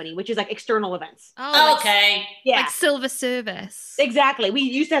catering company, which is like external events. Oh, okay. Yeah. Like silver service. Exactly. We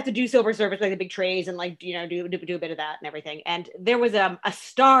used to have to do silver service, like the big trays and like, do a bit of that and everything. And there was a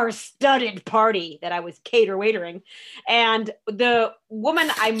star-studded party that I was cater waitering. And the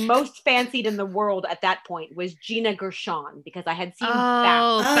woman I most fancied in the world at that point was Gina Gershon, because I had seen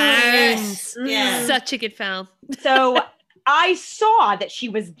Bounce. Yes. Yeah. Such a good film. So I saw that she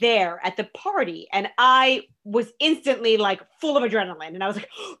was there at the party and I was instantly like full of adrenaline. And I was like,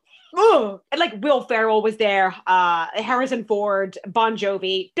 oh, and like Will Ferrell was there, Harrison Ford, Bon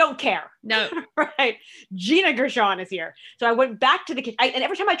Jovi, don't care. No. Right. Gina Gershon is here. So I went back to the kitchen. And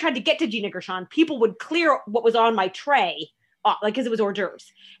every time I tried to get to Gina Gershon, people would clear what was on my tray like because it was hors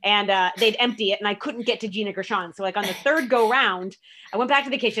d'oeuvres, and they'd empty it, and I couldn't get to Gina Gershon. So like on the third go round, I went back to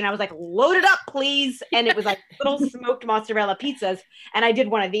the kitchen. I was like, "Load it up, please!" And it was like little smoked mozzarella pizzas. And I did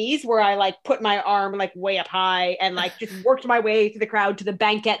one of these where I like put my arm like way up high and like just worked my way through the crowd to the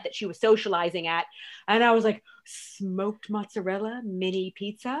banquette that she was socializing at. And I was like, smoked mozzarella mini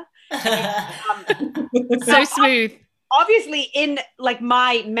pizza. And, So smooth. Obviously, in like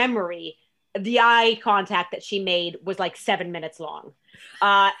my memory, the eye contact that she made was like 7 minutes long.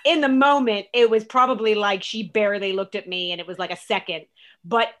 In the moment, it was probably like she barely looked at me and it was like a second.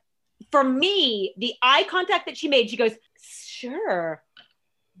 But for me, the eye contact that she made, she goes, "Sure.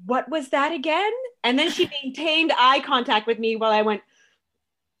 What was that again?" And then she maintained eye contact with me while I went,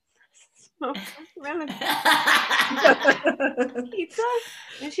 "Pizza?"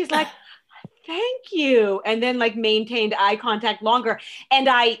 And she's like, "Thank you." And then like maintained eye contact longer. And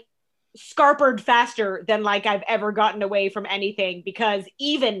I scarpered faster than like I've ever gotten away from anything, because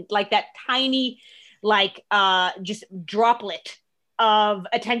even like that tiny like just droplet of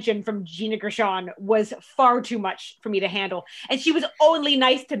attention from Gina Gershon was far too much for me to handle. And she was only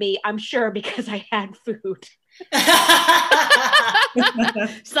nice to me, I'm sure, because I had food. She's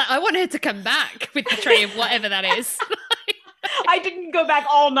like, I want her to come back with the tray of whatever that is. I didn't go back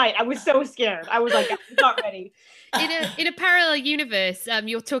all night. I was so scared. I was like, I'm not ready. In a parallel universe,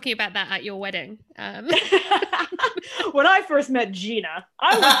 you're talking about that at your wedding. When I first met Gina,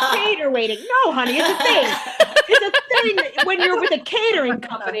 I was cater waiting. No, honey, it's a thing. It's a thing when you're with a catering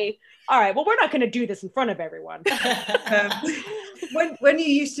company. All right, well, we're not going to do this in front of everyone. When you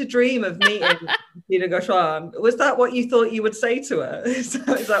used to dream of meeting Gina Gershon, was that what you thought you would say to her? Is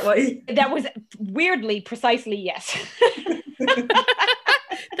that what you... That was weirdly, precisely, yes.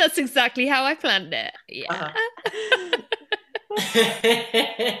 That's exactly how I planned it. Yeah.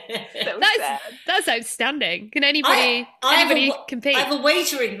 That's outstanding. Can anybody compete? I have a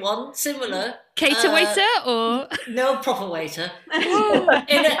waitering one, similar. Cater waiter or no, proper waiter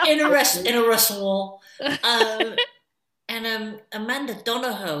in a restaurant. And Amanda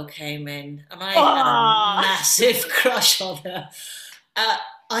Donohoe came in, and I had a massive crush on her.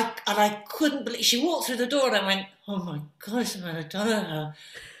 I couldn't believe she walked through the door, and I went, "Oh my God, it's Amanda Donohoe!"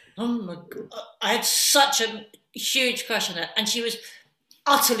 Oh my God, I had such a huge crush on her, and she was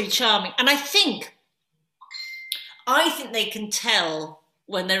utterly charming. And I think they can tell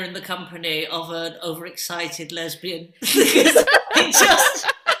when they're in the company of an overexcited lesbian. Because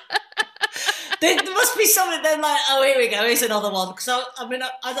there must be something. They're like, "Oh, here we go, here's another one." Because I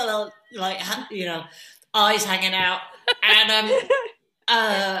don't know, like, you know, eyes hanging out. And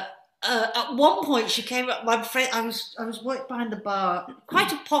at one point she came up. My friend, I was working behind the bar,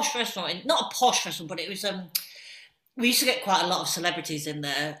 quite a posh restaurant. Not a posh restaurant, but it was. We used to get quite a lot of celebrities in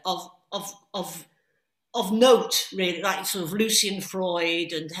there of note, really, like sort of Lucian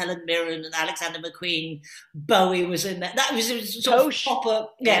Freud and Helen Mirren and Alexander McQueen. Bowie was in there. It was sort of proper,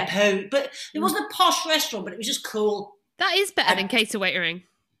 but it wasn't a posh restaurant, but it was just cool. That is better than cater waitering.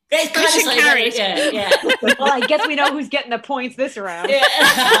 It's kind of carried. Yeah. Well, I guess we know who's getting the points this round. Yeah.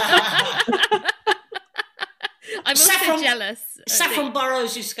 I'm also jealous. Saffron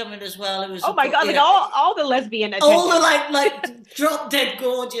Burrows used to come in as well. It was my God, like all the lesbian attention. All the like drop dead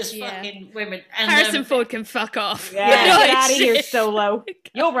gorgeous fucking women. And, Harrison Ford can fuck off. Yeah, get out of here, Solo.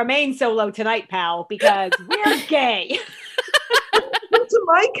 You'll remain solo tonight, pal, because we're gay. Come to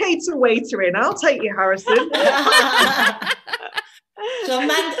my cater waitering. I'll take you, Harrison. So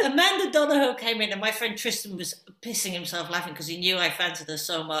Amanda Donohoe came in, and my friend Tristan was pissing himself laughing because he knew I fancied her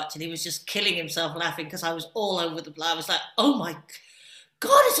so much, and he was just killing himself laughing because I was all over the place. I was like, "Oh my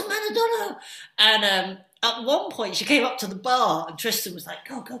God, it's Amanda Donohoe!" And at one point, she came up to the bar, and Tristan was like,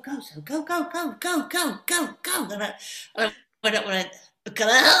 "Go, go, so go, go, go, go, go, go, go." And I went up and went, "Can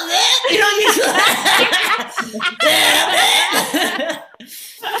I help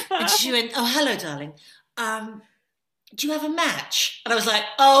you?" And she went, "Oh, hello, darling. Do you have a match?" And I was like,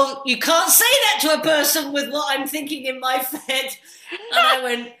 "Oh, you can't say that to a person with what I'm thinking in my head." And I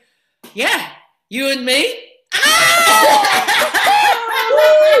went, "Yeah, you and me."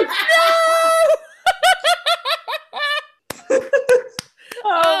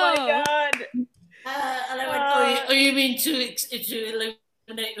 Oh my God. And I went, "Oh, you mean to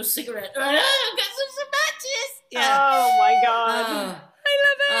illuminate your cigarette?" And I went, "Oh, I've got some matches." Yeah. Oh my God. I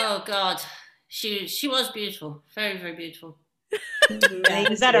love it. Oh God. She was beautiful, very, very beautiful.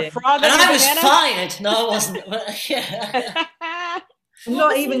 Is that a frog? And I was fired. No, I wasn't. Yeah. I'm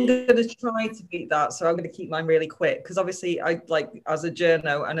not even going to try to beat that, so I'm going to keep mine really quick, because obviously I as a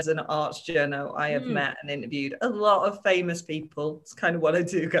journo and as an arts journo, I have met and interviewed a lot of famous people. It's kind of what I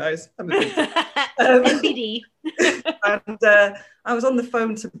do, guys. I'm a big NBD. And I was on the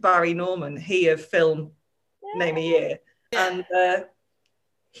phone to Barry Norman, he of film Name a Year, and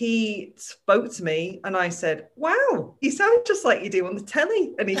he spoke to me and I said, wow, you sound just like you do on the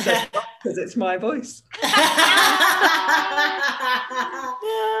telly. And he said, because it's my voice.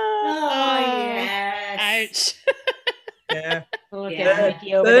 Oh, yes. Ouch. Yeah.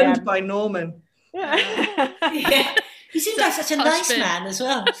 Burned by Norman. Yeah. He seems like such a nice man as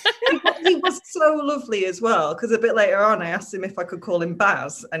well. He was so lovely as well, because a bit later on I asked him if I could call him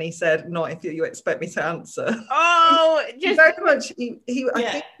Baz, and he said, not if you expect me to answer. Oh, just very much I think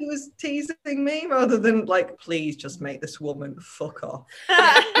he was teasing me rather than like, please just make this woman fuck off.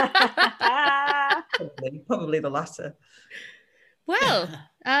 Probably the latter. Well,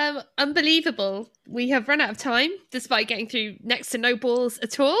 unbelievable. We have run out of time despite getting through next to no balls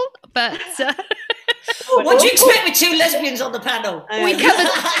at all, but what do you expect with two lesbians on the panel? we covered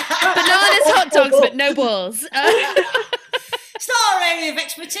bananas, hot dogs, but no balls. It's not our area of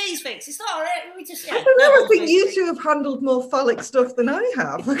expertise, Vix. It's not our area. We just, I don't know. I think you two have handled more phallic stuff than I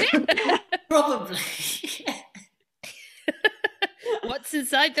have. Probably. What's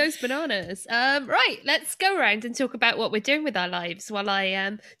inside those bananas? Right, let's go around and talk about what we're doing with our lives while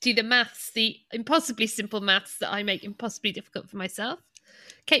I do the maths, the impossibly simple maths that I make impossibly difficult for myself.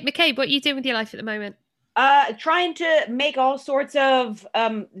 Kate McCabe, what are you doing with your life at the moment? Trying to make all sorts of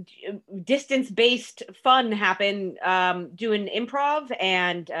distance-based fun happen, doing improv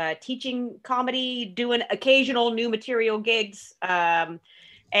and teaching comedy, doing occasional new material gigs, and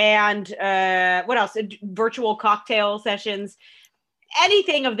what else? Virtual cocktail sessions.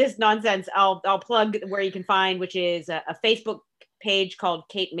 Anything of this nonsense, I'll plug where you can find, which is a Facebook page called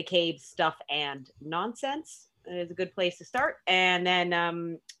Kate McCabe Stuff and Nonsense. It is a good place to start. And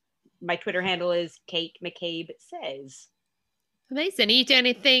then my Twitter handle is Kate McCabe Says. Amazing. Are you doing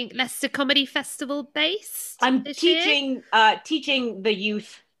anything Leicester Comedy Festival based? I'm teaching the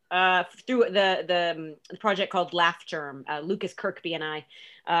youth through the project called Laugh Term. Lucas Kirkby and I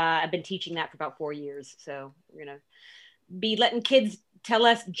have been teaching that for about 4 years. So we're going to be letting kids tell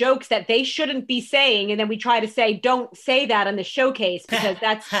us jokes that they shouldn't be saying, and then we try to say, don't say that on the showcase because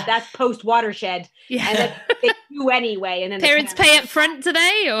that's post watershed. Yeah. And then they do anyway. And then parents pay up front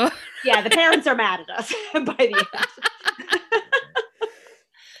today, or yeah, the parents are mad at us by the end.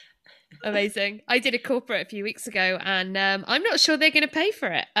 Amazing. I did a corporate a few weeks ago, and I'm not sure they're going to pay for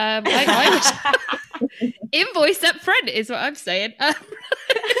it. I invoice up front is what I'm saying.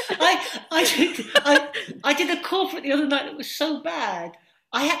 I did a corporate the other night that was so bad.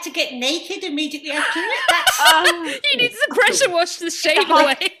 I had to get naked immediately after it. You need to pressure wash the shame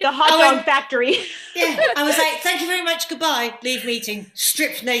away. The hot dog factory. Yeah, I was like, thank you very much, goodbye. Leave meeting.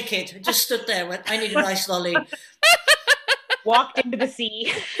 Stripped naked. I just stood there. Went, I need a nice lolly. Walked into the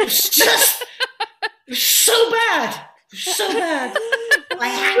sea. It was so bad. So bad. I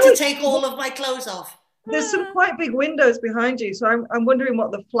had to take all of my clothes off. There's some quite big windows behind you, so I'm wondering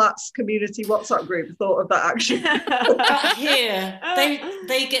what the Flats community WhatsApp group thought of that action. Here,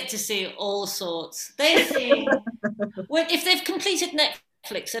 they get to see all sorts. They see if they've completed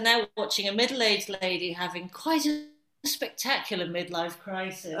Netflix, they're now watching a middle-aged lady having quite a spectacular midlife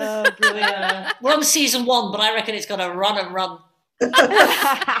crisis. Oh, brilliant. We're on season 1, but I reckon it's going to run and run.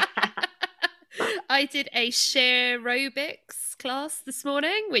 I did a share aerobics class this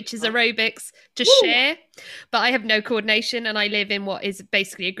morning, which is aerobics to share, but I have no coordination and I live in what is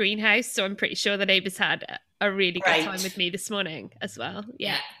basically a greenhouse, so I'm pretty sure the neighbours had a really good time with me this morning as well.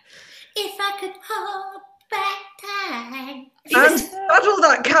 Yeah. If I could hold back time. And straddle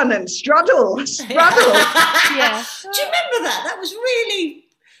that cannon, straddle. Yeah. Do you remember that? That was really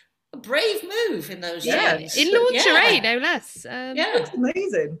a brave move in those days. In lingerie, no less. That's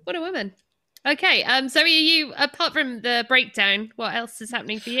amazing. What a woman. Okay, so are you, apart from the breakdown, what else is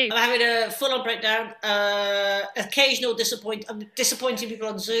happening for you? I'm having a full-on breakdown. Occasional disappointing people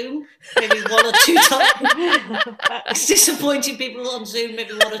on Zoom, maybe 1 or 2 times. Disappointing people on Zoom,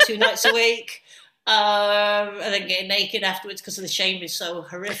 maybe 1 or 2 nights a week. And then getting naked afterwards because the shame is so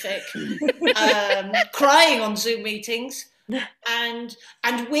horrific. Crying on Zoom meetings. And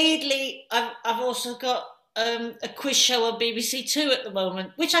weirdly, I've also got a quiz show on BBC Two at the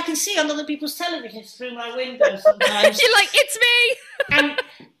moment, which I can see on other people's televisions through my window sometimes. You're like, it's me!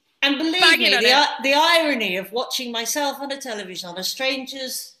 And believe me, the irony of watching myself on a television on a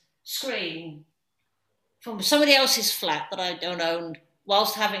stranger's screen from somebody else's flat that I don't own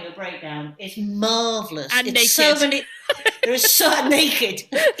whilst having a breakdown is marvellous. And it's naked. There is so naked,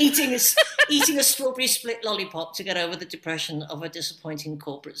 eating a strawberry split lollipop to get over the depression of a disappointing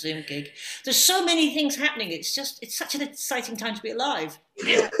corporate Zoom gig. There's so many things happening. It's such an exciting time to be alive.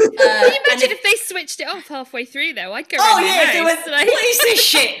 Yeah. Can you imagine if they switched it off halfway through, though? I'd go around their house, they went, what is this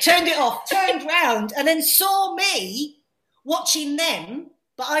shit? Turned it off, turned round, and then saw me watching them.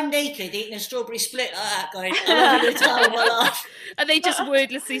 But I'm naked eating a strawberry split like that, going, I'm having the time of my life. And they just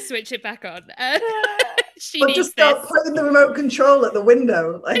wordlessly switch it back on. Or just start playing the remote control at the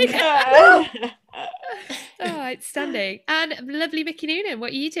window. Like. Oh, outstanding. And lovely Mickey Noonan,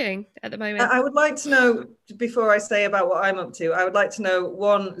 what are you doing at the moment? I would like to know, before I say about what I'm up to, I would like to know,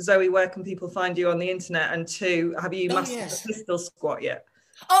 one, Zoe, where can people find you on the internet? And two, have you mastered the pistol squat yet?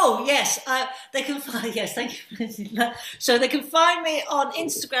 Oh, yes. They can find, yes, thank you. So they can find me on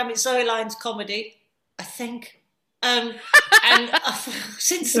Instagram. It's Zoe Lyons Comedy, I think. And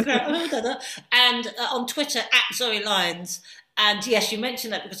Instagram, and on Twitter at Zoe Lyons. And yes, you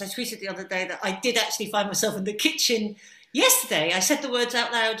mentioned that because I tweeted the other day that I did actually find myself in the kitchen yesterday. I said the words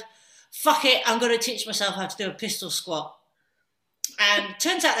out loud, fuck it, I'm going to teach myself how to do a pistol squat. And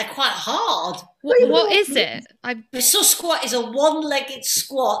turns out they're quite hard. What is it? Pistol squat is a one-legged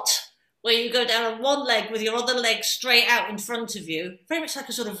squat where you go down on one leg with your other leg straight out in front of you. Very much like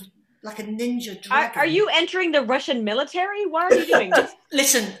a sort of, like a ninja dragon. Are you entering the Russian military? Why are you doing this?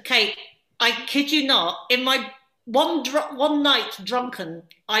 Listen, Kate, I kid you not, in my one night drunken,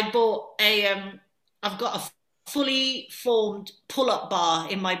 I bought I've got a fully formed pull-up bar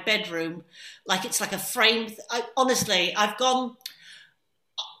in my bedroom. Like it's like a frame. Honestly, I'm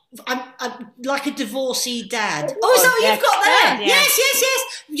like a divorcee dad. Oh, is that what you've got there? Yeah.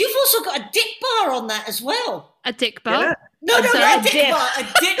 Yes. You've also got a dick bar on that as well. A dick bar? Yeah. No, a dick bar. A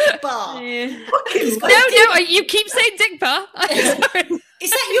dick bar. No, you keep saying dick bar.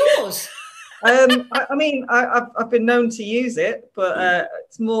 Is that yours? I mean, I've been known to use it, but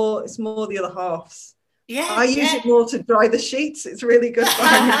it's more the other halves. Yeah, I use it more to dry the sheets. It's really good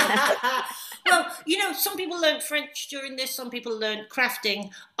fun. Well, some people learn French during this. Some people learn crafting.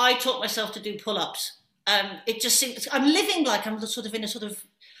 I taught myself to do pull-ups. It just seems I'm living like I'm sort of in a sort of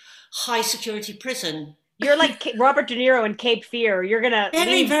high security prison. You're like Robert De Niro in Cape Fear. You're gonna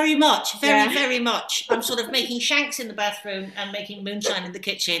very much. I'm sort of making shanks in the bathroom and making moonshine in the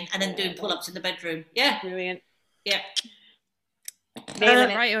kitchen, and then doing pull-ups in the bedroom. Yeah, brilliant. Yeah.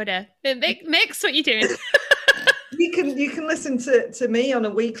 Right order. Mix, what are you doing? You can listen to me on a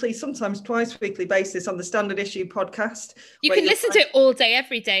weekly, sometimes twice weekly basis on the Standard Issue podcast. You can listen to it all day,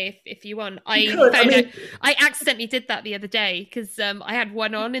 every day if you want. I accidentally did that the other day because I had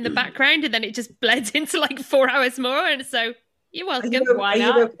one on in the background and then it just bled into like 4 hours more. And so you're welcome. Are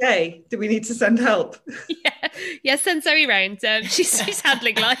you okay? Do we need to send help? Yeah. Send Zoe round. She's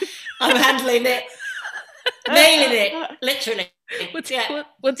handling life. I'm handling it, nailing it, literally.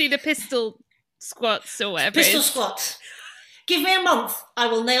 We'll do the pistol squats or whatever. Pistol squats. Give me a month. I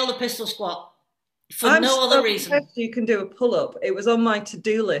will nail the pistol squat for no other reason. You can do a pull-up. It was on my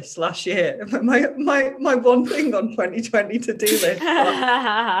to-do list last year. My one thing on 2020 to-do list.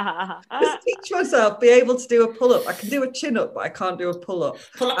 Just teach myself, be able to do a pull-up. I can do a chin-up, but I can't do a pull-up.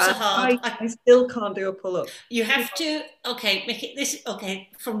 Pull-ups are hard. I still can't do a pull-up. You have to, make it this,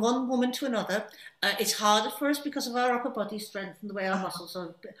 from one woman to another. It's harder for us because of our upper body strength and the way our muscles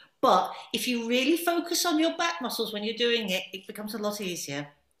are. But if you really focus on your back muscles when you're doing it, it becomes a lot easier.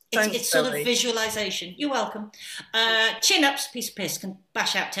 It's sort of visualization. You're welcome. Chin-ups, piece of piss, can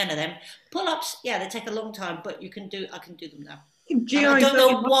bash out 10 of them. Pull-ups, they take a long time, but I can do them now. I don't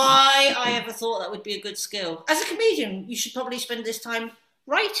know why I ever thought that would be a good skill. As a comedian, you should probably spend this time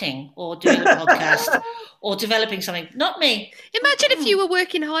writing or doing a podcast or developing something. Not me. Imagine if you were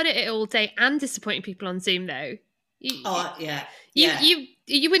working hard at it all day and disappointing people on Zoom, though. You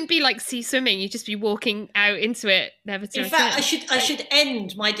wouldn't be like sea swimming. You'd just be walking out into it, never to return. In fact, I should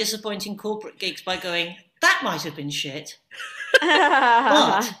end my disappointing corporate gigs by going, that might have been shit,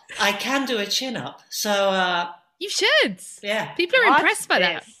 but I can do a chin-up. So you should. Yeah, people are impressed by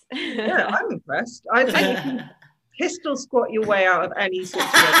that. Yeah, I'm impressed. I can pistol squat your way out of any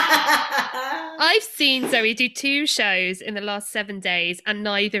situation. I've seen Zoe do 2 shows in the last 7 days and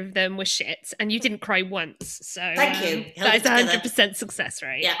neither of them were shit and you didn't cry once, so thank you. That is 100% success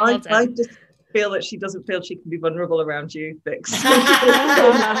rate. Yeah. I just feel that she doesn't feel she can be vulnerable around you, Vix.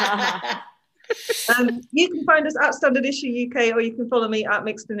 You can find us at Standard Issue UK or you can follow me at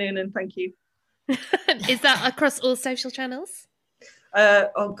Mixed Noonan. Thank you. Is that across all social channels?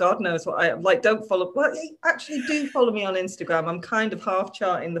 God knows what I like. Don't follow. Well, actually, do follow me on Instagram. I'm kind of half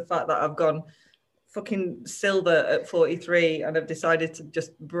charting the fact that I've gone fucking silver at 43 and I've decided to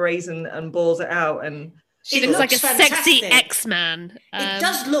just brazen and balls it out and She It looks like a sexy fantastic. X-Man. It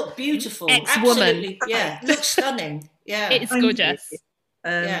does look beautiful. X-woman. Absolutely. Yeah. It looks stunning. Yeah. It's Thank gorgeous. you.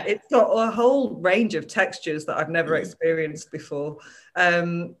 Yeah. It's got a whole range of textures that I've never experienced before.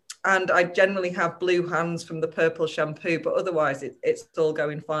 And I generally have blue hands from the purple shampoo, but otherwise it's all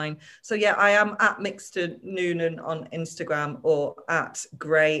going fine. So yeah, I am at Mr. Noonan on Instagram or at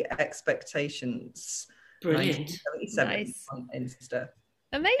Grey Expectations. Brilliant. 1977 Nice. on Insta.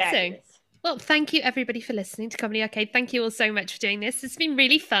 Amazing. Fabulous. Well, thank you everybody for listening to Comedy Arcade. Thank you all so much for doing this. It's been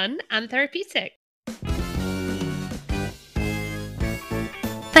really fun and therapeutic.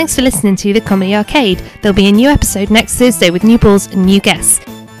 Thanks for listening to The Comedy Arcade. There'll be a new episode next Thursday with new balls and new guests.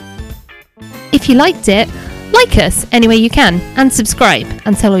 If you liked it, like us any way you can and subscribe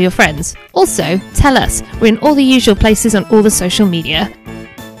and tell all your friends. Also, tell us. We're in all the usual places on all the social media.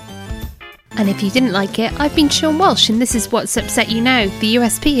 And if you didn't like it, I've been Sean Walsh and this is What's Upset You Now. The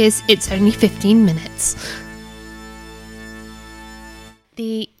USP is it's only 15 minutes.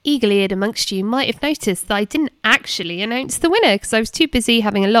 The eagle-eared amongst you might have noticed that I didn't actually announce the winner because I was too busy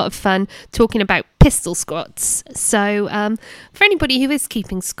having a lot of fun talking about pistol squats. So for anybody who is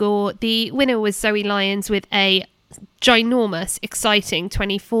keeping score, the winner was Zoe Lyons with a ginormous, exciting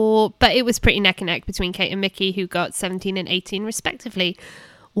 24, but it was pretty neck and neck between Kate and Mickey, who got 17 and 18 respectively.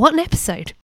 What an episode.